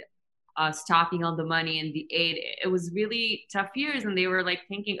consulate, stopping all the money and the aid, it was really tough years. And they were like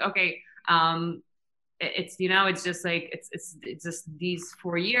thinking, okay, it's just these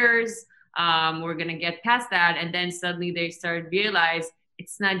 4 years. We're going to get past that. And then suddenly they started to realize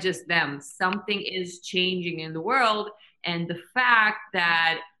it's not just them. Something is changing in the world. And the fact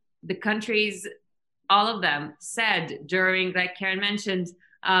that the countries, all of them said during, like Karen mentioned,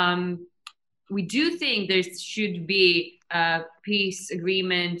 we do think there should be a peace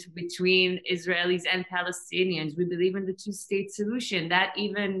agreement between Israelis and Palestinians. We believe in the two-state solution. That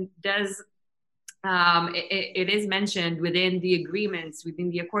even does, it is mentioned within the agreements, within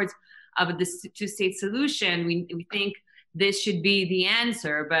the accords of the two-state solution. We think this should be the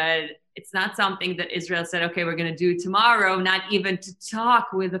answer, but it's not something that Israel said, okay, we're going to do tomorrow, not even to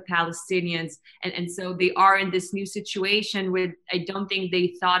talk with the Palestinians. And so they are in this new situation where I don't think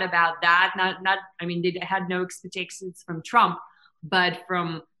they thought about that. I mean, they had no expectations from Trump, but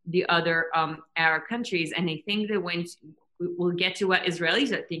from the other Arab countries. And I think that we'll get to what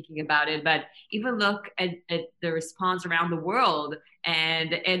Israelis are thinking about it, but even look at the response around the world.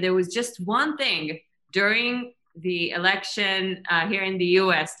 And there was just one thing during the election here in the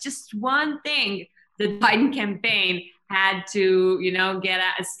US, just one thing the Biden campaign had to, get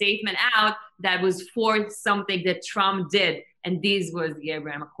a statement out that was for something that Trump did. And these was the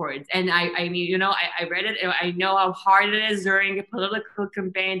Abraham Accords. And I mean, I read it. I know how hard it is during a political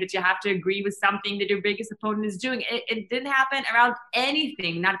campaign that you have to agree with something that your biggest opponent is doing. It didn't happen around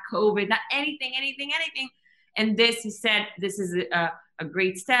anything, not COVID, not anything. And this, he said, this is a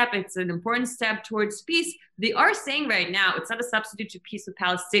great step. It's an important step towards peace. They are saying right now, it's not a substitute to peace with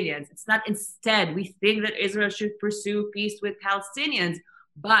Palestinians. It's not instead. We think that Israel should pursue peace with Palestinians,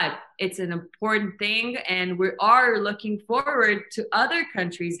 but it's an important thing. And we are looking forward to other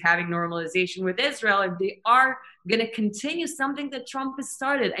countries having normalization with Israel. And they are going to continue something that Trump has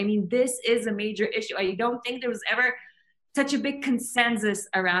started. I mean, this is a major issue. I don't think there was ever such a big consensus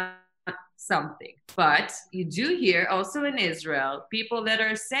around something. But you do hear also in Israel people that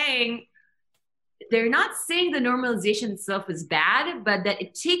are saying, they're not saying the normalization itself is bad, but that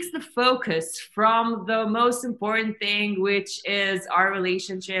it takes the focus from the most important thing, which is our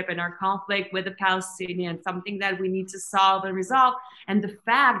relationship and our conflict with the Palestinians, something that we need to solve and resolve. And the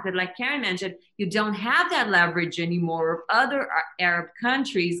fact that, like Karen mentioned, you don't have that leverage anymore of other Arab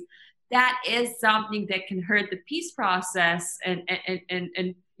countries, that is something that can hurt the peace process and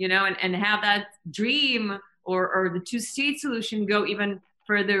have that dream or the two-state solution go even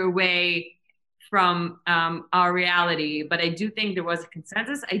further away from our reality. But I do think there was a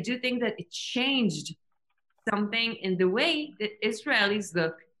consensus. I do think that it changed something in the way that Israelis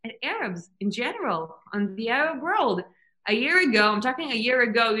look at Arabs in general, on the Arab world. A year ago, I'm talking a year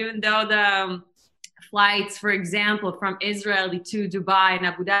ago, even though the flights, for example, from Israel to Dubai and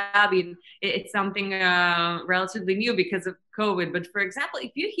Abu Dhabi, it's something relatively new because of COVID. But for example,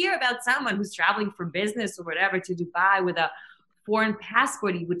 if you hear about someone who's traveling for business or whatever to Dubai with a foreign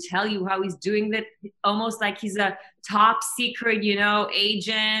passport, he would tell you how he's doing that almost like he's a top secret,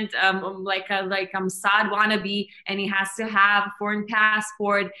 agent, like Mossad wannabe, and he has to have a foreign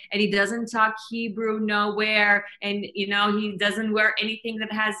passport, and he doesn't talk Hebrew nowhere, and he doesn't wear anything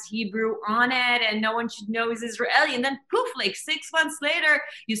that has Hebrew on it, and no one should know he's Israeli. And then poof, like 6 months later,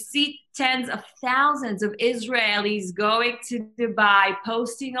 you see tens of thousands of Israelis going to Dubai,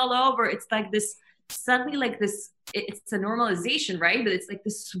 posting all over. It's like this, suddenly like this, it's a normalization, right? But it's like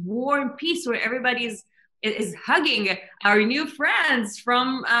this war and peace where everybody is hugging our new friends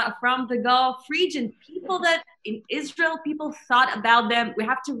from the Gulf region, people that in Israel, people thought about them. We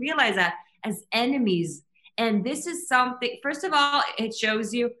have to realize that as enemies. And this is something, first of all, it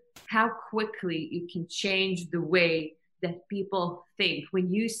shows you how quickly you can change the way that people think.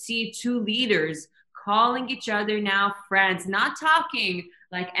 When you see two leaders calling each other now friends, not talking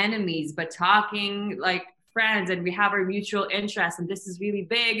like enemies, but talking like friends, and we have our mutual interests, and this is really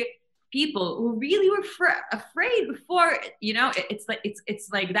big. People who really were afraid before, it's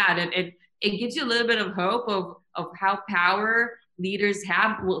like that, and it gives you a little bit of hope of how power leaders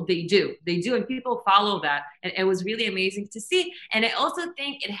have. Well, they do, and people follow that, and it was really amazing to see. And I also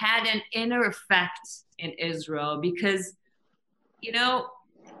think it had an inner effect in Israel because,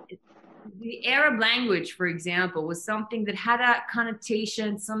 the Arab language, for example, was something that had a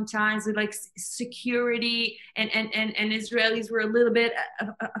connotation sometimes with like security, and Israelis were a little bit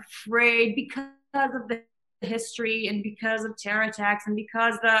afraid because of the history and because of terror attacks and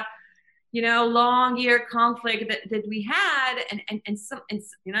because the long year conflict that we had, and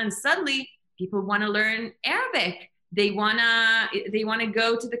suddenly people want to learn Arabic. They want to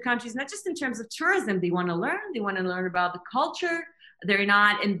go to the countries, not just in terms of tourism. They want to learn about the culture. They're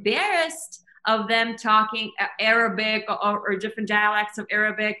not embarrassed of them talking Arabic or different dialects of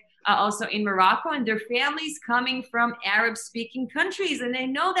Arabic, also in Morocco, and their families coming from Arab-speaking countries, and they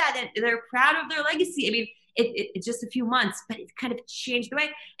know that, and they're proud of their legacy. I mean, it's just a few months, but it kind of changed the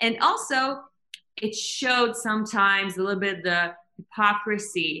way. And also, it showed sometimes a little bit the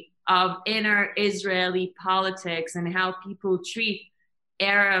hypocrisy of inner Israeli politics and how people treat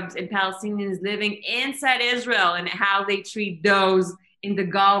Arabs and Palestinians living inside Israel and how they treat those in the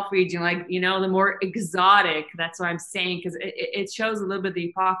Gulf region, like, you know, the more exotic. That's what I'm saying, because it shows a little bit the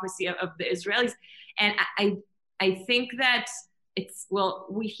hypocrisy of the Israelis. And I think that it's, well,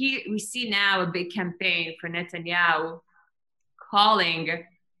 we see now a big campaign for Netanyahu calling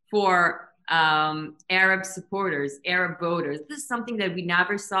for Arab supporters, Arab voters. This is something that we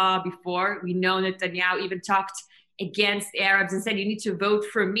never saw before. We know Netanyahu even talked against Arabs and said, you need to vote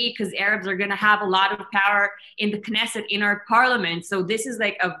for me because Arabs are going to have a lot of power in the Knesset, in our parliament. So this is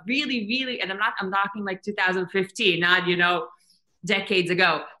like a really, really, and I'm talking like 2015, not, you know, decades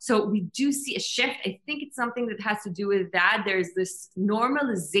ago. So we do see a shift. I think it's something that has to do with that. There's this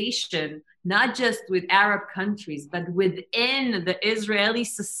normalization, not just with Arab countries, but within the Israeli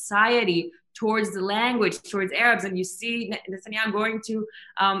society towards the language, towards Arabs. And you see Netanyahu going to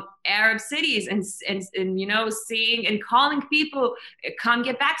Arab cities and you know, seeing and calling people, come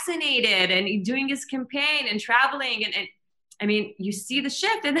get vaccinated, and doing his campaign and traveling. And I mean, you see the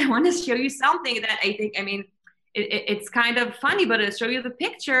shift. And I want to show you something that I think, I mean, it's kind of funny, but I'll show you the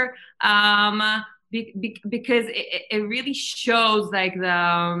picture because it really shows like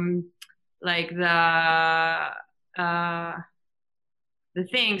the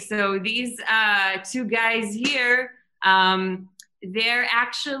thing. So these two guys here, they're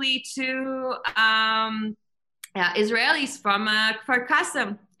actually two Israelis from Kfar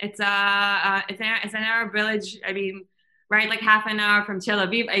Qasim. It's an Arab village. I mean, right, like half an hour from Tel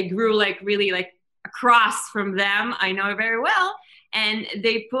Aviv. I grew like really like across from them. I know it very well. And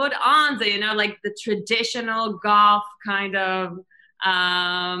they put on the, you know, like the traditional golf kind of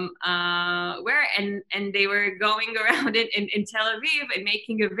wear, and they were going around in Tel Aviv and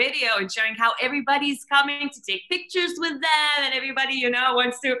making a video and showing how everybody's coming to take pictures with them, and everybody, you know,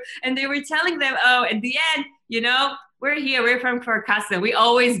 wants to, and they were telling them, oh, at the end, you know, we're here, we're from Kfar Qasim, we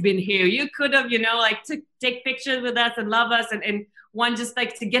always been here. You could have, you know, like to take pictures with us and love us and want just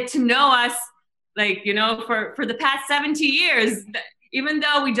like to get to know us, like, you know, for the past 70 years, even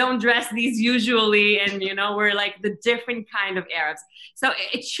though we don't dress these usually, and, you know, we're like the different kind of Arabs. So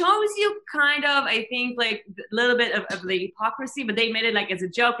it shows you kind of, I think, like a little bit of the hypocrisy, but they made it like as a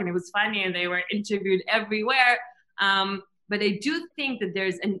joke, and it was funny, and they were interviewed everywhere. But I do think that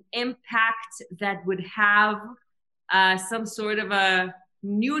there's an impact that would have some sort of a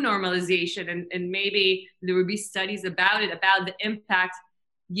new normalization, and maybe there would be studies about it, about the impact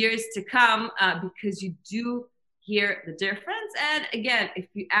years to come, because you do hear the difference. And again, if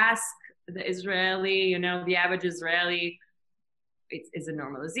you ask the Israeli, you know, the average Israeli, is it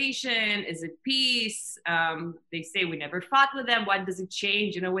normalization? Is it peace? They say we never fought with them. What does it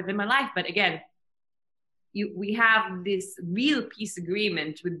change, you know, within my life? But again, we have this real peace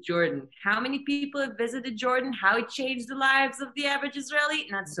agreement with Jordan. How many people have visited Jordan? How it changed the lives of the average Israeli?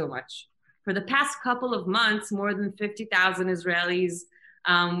 Not so much. For the past couple of months, more than 50,000 Israelis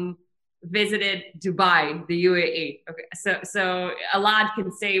visited Dubai, the UAE. Okay, so a lot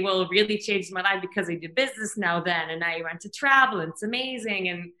can say, well, it really changed my life because I do business now then, and I went to travel, and it's amazing,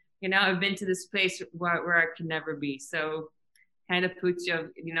 and, you know, I've been to this place where I could never be. So kind of puts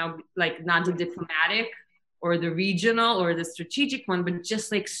you, you know, like not the diplomatic or the regional or the strategic one, but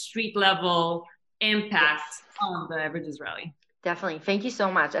just like street level impact on the average Israeli. Definitely. Thank you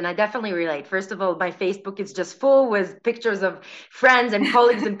so much. And I definitely relate. First of all, my Facebook is just full with pictures of friends and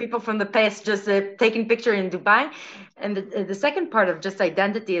colleagues and people from the past just taking picture in Dubai. And the second part of just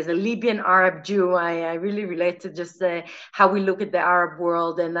identity as a Libyan Arab Jew, I really relate to just how we look at the Arab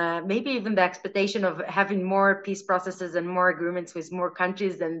world, and maybe even the expectation of having more peace processes and more agreements with more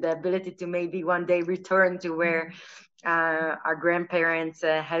countries, and the ability to maybe one day return to where our grandparents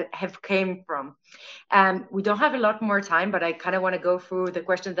have came from. We don't have a lot more time, but I kind of want to go through the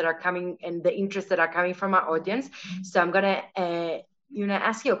questions that are coming and the interests that are coming from our audience. So I'm going to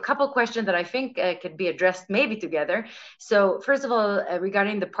ask you a couple questions that I think could be addressed maybe together. So first of all,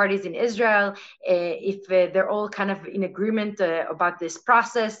 regarding the parties in Israel, if they're all kind of in agreement about this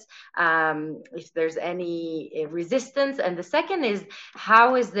process, if there's any resistance. And the second is,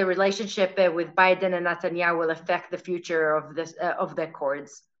 how is the relationship with Biden and Netanyahu will affect the future of this of the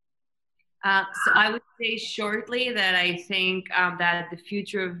Accords? So I would say shortly that I think that the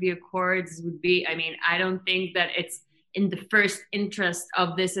future of the Accords would be, I mean, I don't think that it's in the first interest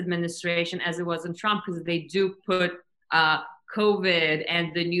of this administration as it was in Trump, because they do put COVID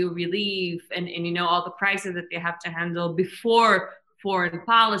and the new relief and, you know, all the crises that they have to handle before foreign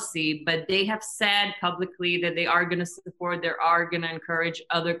policy, but they have said publicly that they are going to support, they are going to encourage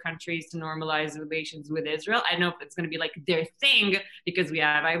other countries to normalize relations with Israel. I don't know if it's going to be like their thing because we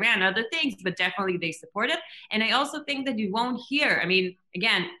have Iran, other things, but definitely they support it. And I also think that you won't hear, I mean,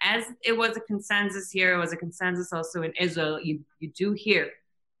 again, as it was a consensus here, it was a consensus also in Israel, you do hear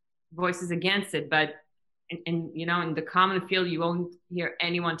voices against it, but in the common field, you won't hear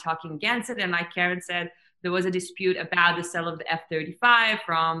anyone talking against it. And like Karen said, there was a dispute about the sale of the F-35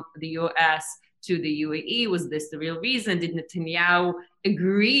 from the US to the UAE. Was this the real reason? Did Netanyahu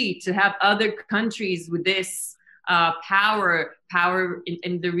agree to have other countries with this power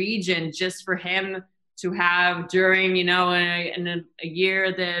in the region just for him to have during, in a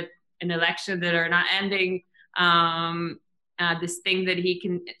year that an election that are not ending, this thing that he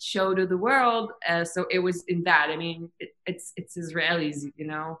can show to the world. So it was in that. I mean, it's Israelis,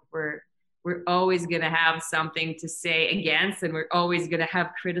 we're always going to have something to say against, and we're always going to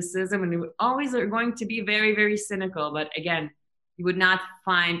have criticism, and we always are going to be very, very cynical. But again, you would not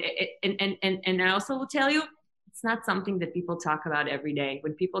find it. And I also will tell you, it's not something that people talk about every day.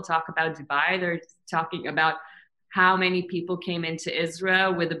 When people talk about Dubai, they're talking about how many people came into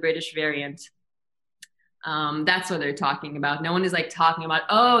Israel with the British variant. That's what they're talking about. No one is like talking about,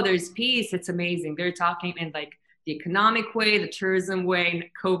 oh, there's peace, it's amazing. They're talking in like the economic way, the tourism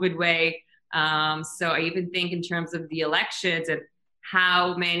way, COVID way. So I even think in terms of the elections and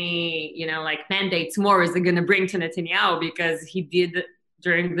how many, mandates more is it going to bring to Netanyahu because he did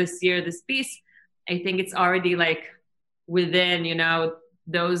during this year, this peace. I think it's already like within,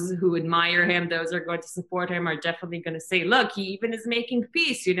 those who admire him, those who are going to support him are definitely going to say, look, he even is making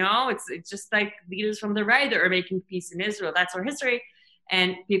peace, it's just like leaders from the right that are making peace in Israel. That's our history.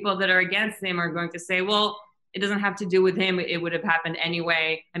 And people that are against him are going to say, well, it doesn't have to do with him. It would have happened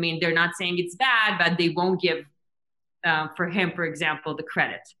anyway. I mean, they're not saying it's bad, but they won't give for him, for example, the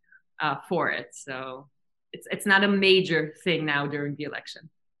credit for it. So it's not a major thing now during the election.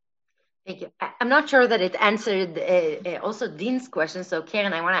 Thank you. I'm not sure that it answered also Dean's question. So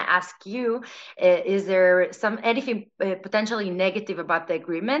Karen, I want to ask you, is there anything potentially negative about the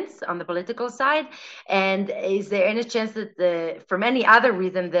agreements on the political side? And is there any chance that from any other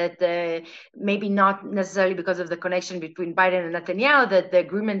reason that maybe not necessarily because of the connection between Biden and Netanyahu, that the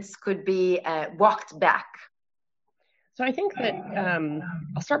agreements could be walked back? So I think that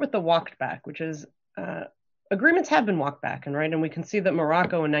I'll start with the walked back, which is agreements have been walked back, and we can see that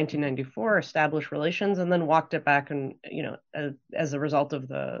Morocco in 1994 established relations and then walked it back, and as a result of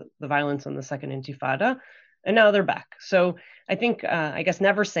the violence in the Second Intifada, and now they're back. So I think I guess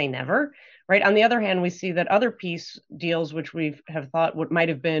never say never, right? On the other hand, we see that other peace deals, which we have thought might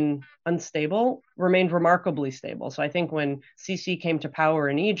have been unstable, remained remarkably stable. So I think when Sisi came to power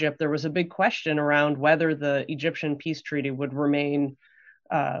in Egypt, there was a big question around whether the Egyptian peace treaty would remain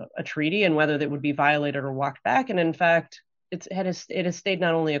a treaty and whether that would be violated or walked back. And in fact, it has stayed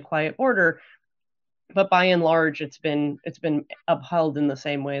not only a quiet border, but by and large, it's been upheld in the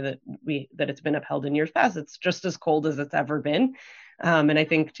same way that it's been upheld in years past. It's just as cold as it's ever been. And I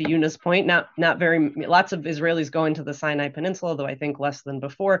think to Yuna's point, lots of Israelis go into the Sinai Peninsula, though I think less than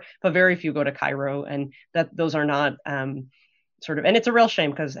before, but very few go to Cairo, and that those are not and it's a real shame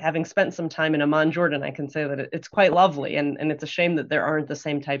because having spent some time in Amman, Jordan, I can say that it's quite lovely, and it's a shame that there aren't the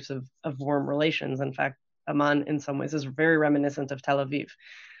same types of warm relations. In fact, Amman in some ways is very reminiscent of Tel Aviv.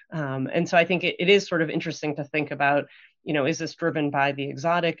 And so I think it is sort of interesting to think about, is this driven by the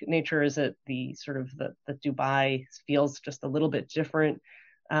exotic nature? Is it the sort of the Dubai feels just a little bit different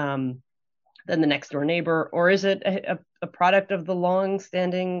than the next door neighbor? Or is it a product of the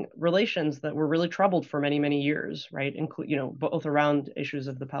long-standing relations that were really troubled for many, many years, right? Both around issues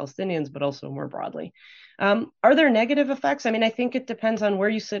of the Palestinians, but also more broadly. Are there negative effects? I mean, I think it depends on where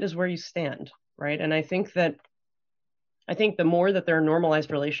you sit is where you stand, right? And I think the more that there are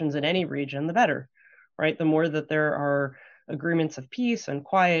normalized relations in any region, the better, right? The more that there are agreements of peace and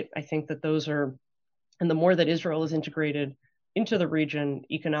quiet, I think that and the more that Israel is integrated into the region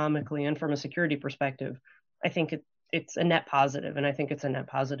economically and from a security perspective, I think it's a net positive, and I think it's a net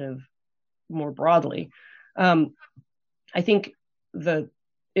positive more broadly. I think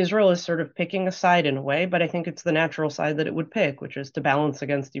Israel is sort of picking a side in a way, but I think it's the natural side that it would pick, which is to balance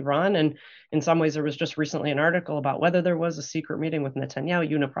against Iran. And in some ways, there was just recently an article about whether there was a secret meeting with Netanyahu.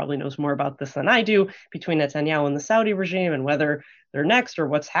 Yuna probably knows more about this than I do, between Netanyahu and the Saudi regime, and whether they're next or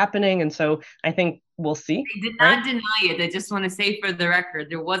what's happening. And so I think we'll see. They did not deny it. I just want to say for the record,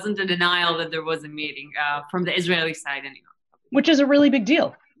 there wasn't a denial that there was a meeting from the Israeli side anyway. Which is a really big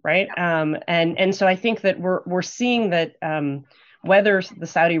deal, right? Yeah. And so I think that we're seeing that whether the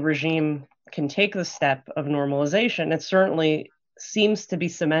Saudi regime can take the step of normalization, it certainly seems to be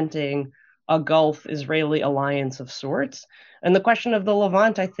cementing a Gulf Israeli alliance of sorts. And the question of the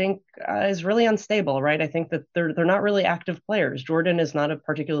Levant, I think, is really unstable, right? I think that they're not really active players. Jordan is not a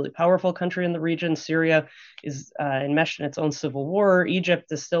particularly powerful country in the region. Syria is enmeshed in its own civil war.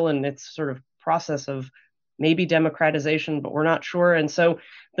 Egypt is still in its sort of process of maybe democratization, but we're not sure. And so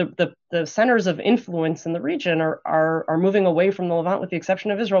the centers of influence in the region are moving away from the Levant, with the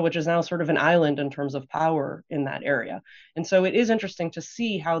exception of Israel, which is now sort of an island in terms of power in that area. And so it is interesting to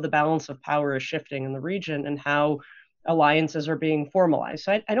see how the balance of power is shifting in the region and how alliances are being formalized.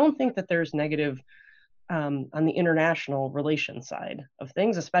 So I don't think that there's negative on the international relations side of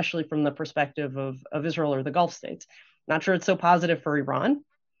things, especially from the perspective of Israel or the Gulf states. Not sure it's so positive for Iran,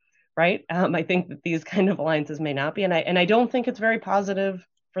 right? I think that these kind of alliances may not be, and I don't think it's very positive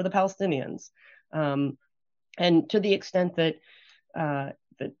for the Palestinians. And to the extent that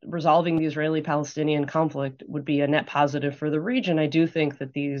that resolving the Israeli-Palestinian conflict would be a net positive for the region, I do think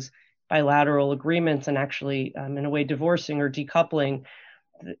that these bilateral agreements and actually, in a way, divorcing or decoupling,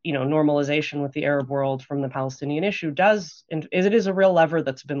 normalization with the Arab world from the Palestinian issue it is a real lever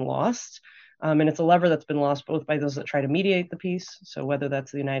that's been lost. And it's a lever that's been lost both by those that try to mediate the peace, so whether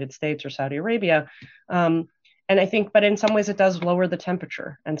that's the United States or Saudi Arabia. And I think, but in some ways it does lower the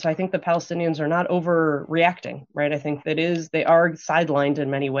temperature. And so I think the Palestinians are not overreacting, right? I think they are sidelined in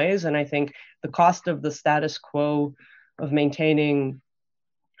many ways. And I think the cost of the status quo of maintaining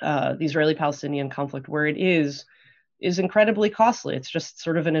the Israeli-Palestinian conflict where it is incredibly costly. It's just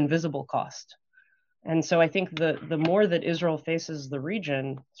sort of an invisible cost. And so I think the more that Israel faces the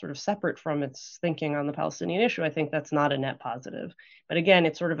region sort of separate from its thinking on the Palestinian issue, I think that's not a net positive. But again,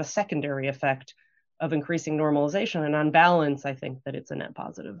 it's sort of a secondary effect of increasing normalization. And on balance, I think that it's a net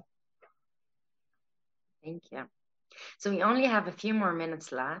positive. Thank you. So we only have a few more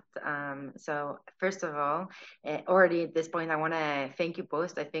minutes left. So first of all, already at this point, I want to thank you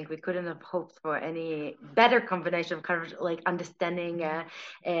both. I think we couldn't have hoped for any better combination of kind of like understanding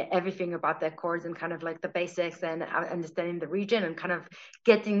everything about the Accords and kind of like the basics and understanding the region and kind of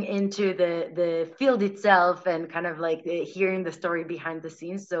getting into the field itself and kind of like hearing the story behind the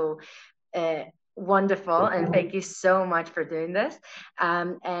scenes. So wonderful, and thank you so much for doing this.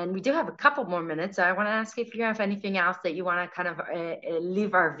 And we do have a couple more minutes, so I want to ask if you have anything else that you want to kind of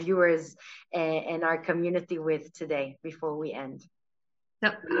leave our viewers and our community with today before we end.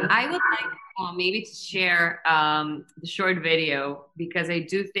 So I would like maybe to share the short video, because I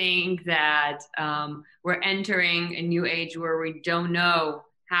do think that we're entering a new age where we don't know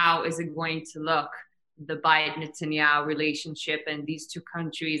how is it going to look, the Biden-Netanyahu relationship and these two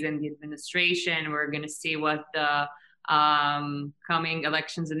countries and the administration. We're going to see what the coming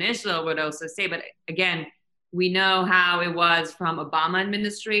elections in Israel would also say. But again, we know how it was from Obama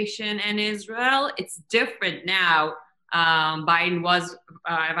administration and Israel. It's different now. Biden was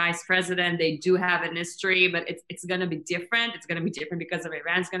vice president. They do have an history, but it's going to be different. It's going to be different because of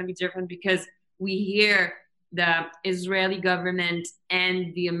Iran. It's going to be different because we hear the Israeli government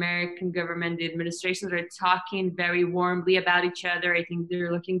and the American government, the administrations are talking very warmly about each other. I think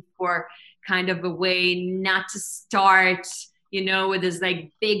they're looking for kind of a way not to start, with this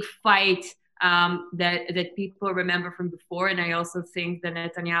like big fight that people remember from before. And I also think that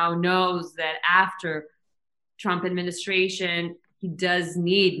Netanyahu knows that after Trump administration, he does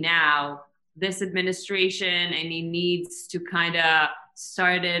need now this administration, and he needs to kind of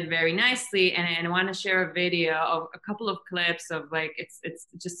started very nicely. And I want to share a video of a couple of clips of like, it's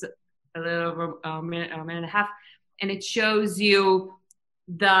just a little over a minute and a half. And it shows you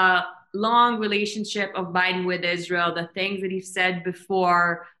the long relationship of Biden with Israel, the things that he said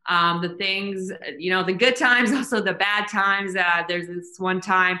before, the things, the good times, also the bad times. There's this one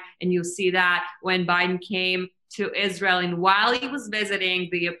time, and you'll see that when Biden came to Israel, and while he was visiting,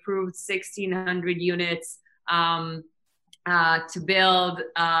 they approved 1,600 units to build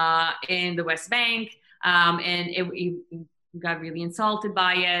in the West Bank, and he got really insulted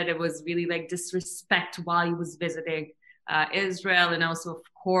by it. It was really like disrespect while he was visiting Israel, and also,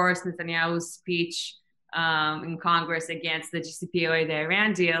 of course, Netanyahu's speech in Congress against the JCPOA, the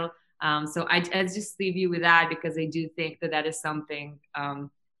Iran deal. So I just leave you with that, because I do think that is something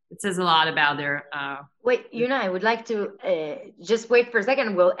it says a lot about their. Wait, Yuna, I would like to just wait for a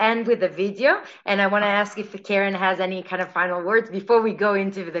second. We'll end with the video, and I want to ask if Karen has any kind of final words before we go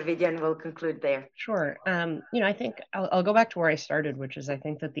into the video, and we'll conclude there. Sure. I think I'll go back to where I started, which is I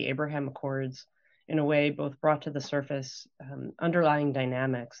think that the Abraham Accords, in a way, both brought to the surface underlying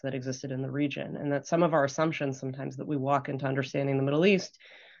dynamics that existed in the region, and that some of our assumptions sometimes that we walk into understanding the Middle East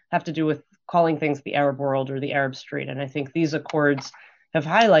have to do with calling things the Arab world or the Arab Street. And I think these accords have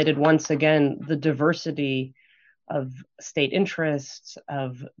highlighted once again the diversity state interests,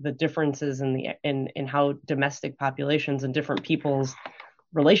 of the differences in how domestic populations and different peoples'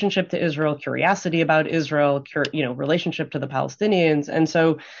 relationship to Israel, curiosity about Israel, relationship to the Palestinians. And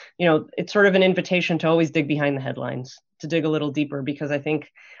so, it's sort of an invitation to always dig behind the headlines, to dig a little deeper, because I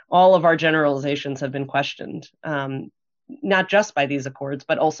think all of our generalizations have been questioned, not just by these accords,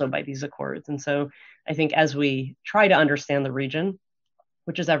 but also by these accords. And so I think as we try to understand the region,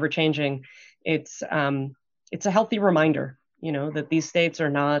 which is ever changing, it's a healthy reminder, that these states are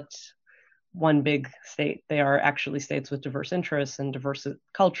not one big state. They are actually states with diverse interests and diverse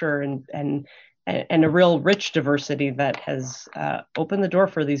culture and a real rich diversity that has opened the door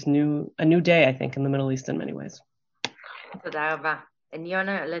for a new day, I think, in the Middle East in many ways. תודה רבה. And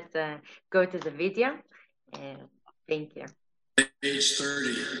Yona, let's go to the video. Thank you. Age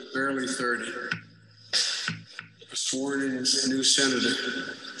 30, barely 30. A sworn in new senator.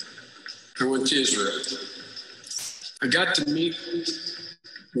 I went to Israel. I got to meet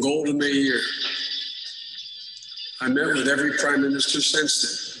Golda Meir. I met with every prime minister since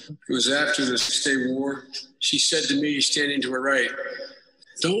then. It was after the Six-Day War. She said to me, standing to her right,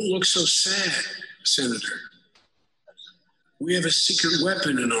 "Don't look so sad, Senator. We have a secret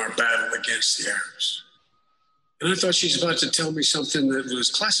weapon in our battle against the Arabs." And I thought she was about to tell me something that was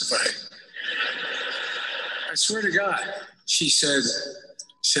classified. I swear to God, she said,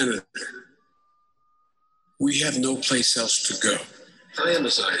 "Senator, we have no place else to go." I am a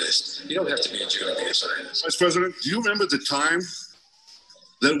Zionist. You don't have to be a Jew to be a Zionist. Vice President, do you remember the time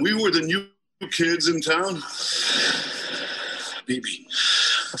that we were the new kids in town? Bibi,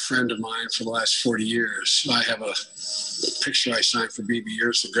 a friend of mine for the last 40 years. I have a picture I signed for Bibi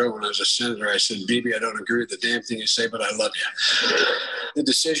years ago when I was a senator. I said, "Bibi, I don't agree with the damn thing you say, but I love you." The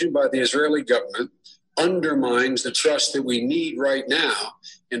decision by the Israeli government undermines the trust that we need right now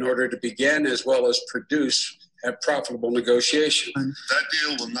in order to begin as well as produce a profitable negotiation. That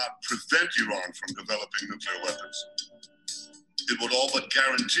deal will not prevent Iran from developing nuclear weapons. It would all but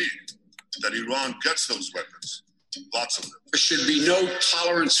guarantee that Iran gets those weapons, lots of them. There should be no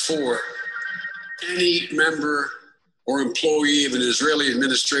tolerance for any member or employee of an Israeli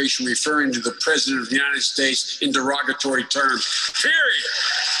administration referring to the President of the United States in derogatory terms. Period.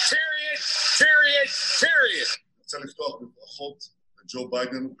 Period. Period. Period. אני רוצה לפתוח בברכות לג'ו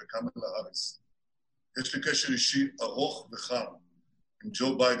ביידן וקמלה האריס. יש לי קשר אישי ארוך וחם עם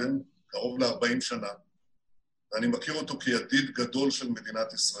ג'ו ביידן, קרוב ל-40 שנה, ואני מכיר אותו כידיד גדול של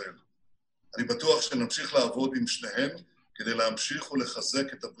מדינת ישראל. אני בטוח שנמשיך לעבוד עם שניהם כדי להמשיך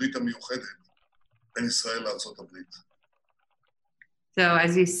ולחזק את הברית המיוחדת בין ישראל לארצות הברית. So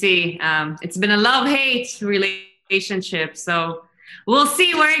as you see, it's been a love-hate relationship. So we'll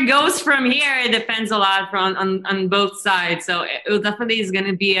see where it goes from here. It depends a lot on both sides. So it definitely is going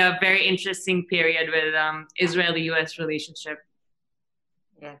to be a very interesting period with Israeli-U.S. relationship.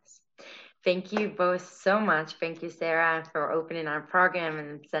 Yes. Thank you both so much. Thank you, Sarah, for opening our program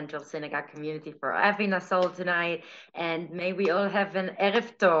and Central Synagogue community for having us all tonight. And may we all have an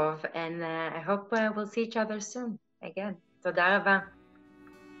Erev Tov. And I hope we'll see each other soon again. Toda raba.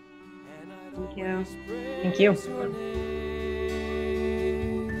 Thank you. Thank you.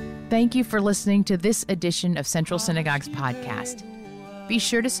 Thank you for listening to this edition of Central Synagogue's podcast. Be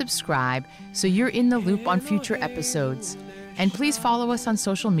sure to subscribe so you're in the loop on future episodes. And please follow us on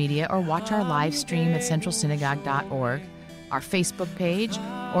social media or watch our live stream at centralsynagogue.org, our Facebook page,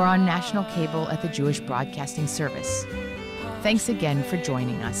 or on national cable at the Jewish Broadcasting Service. Thanks again for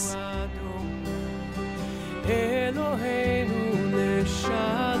joining us. אלוהינו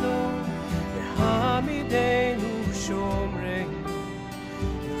נשנו, והעמידנו שומרים.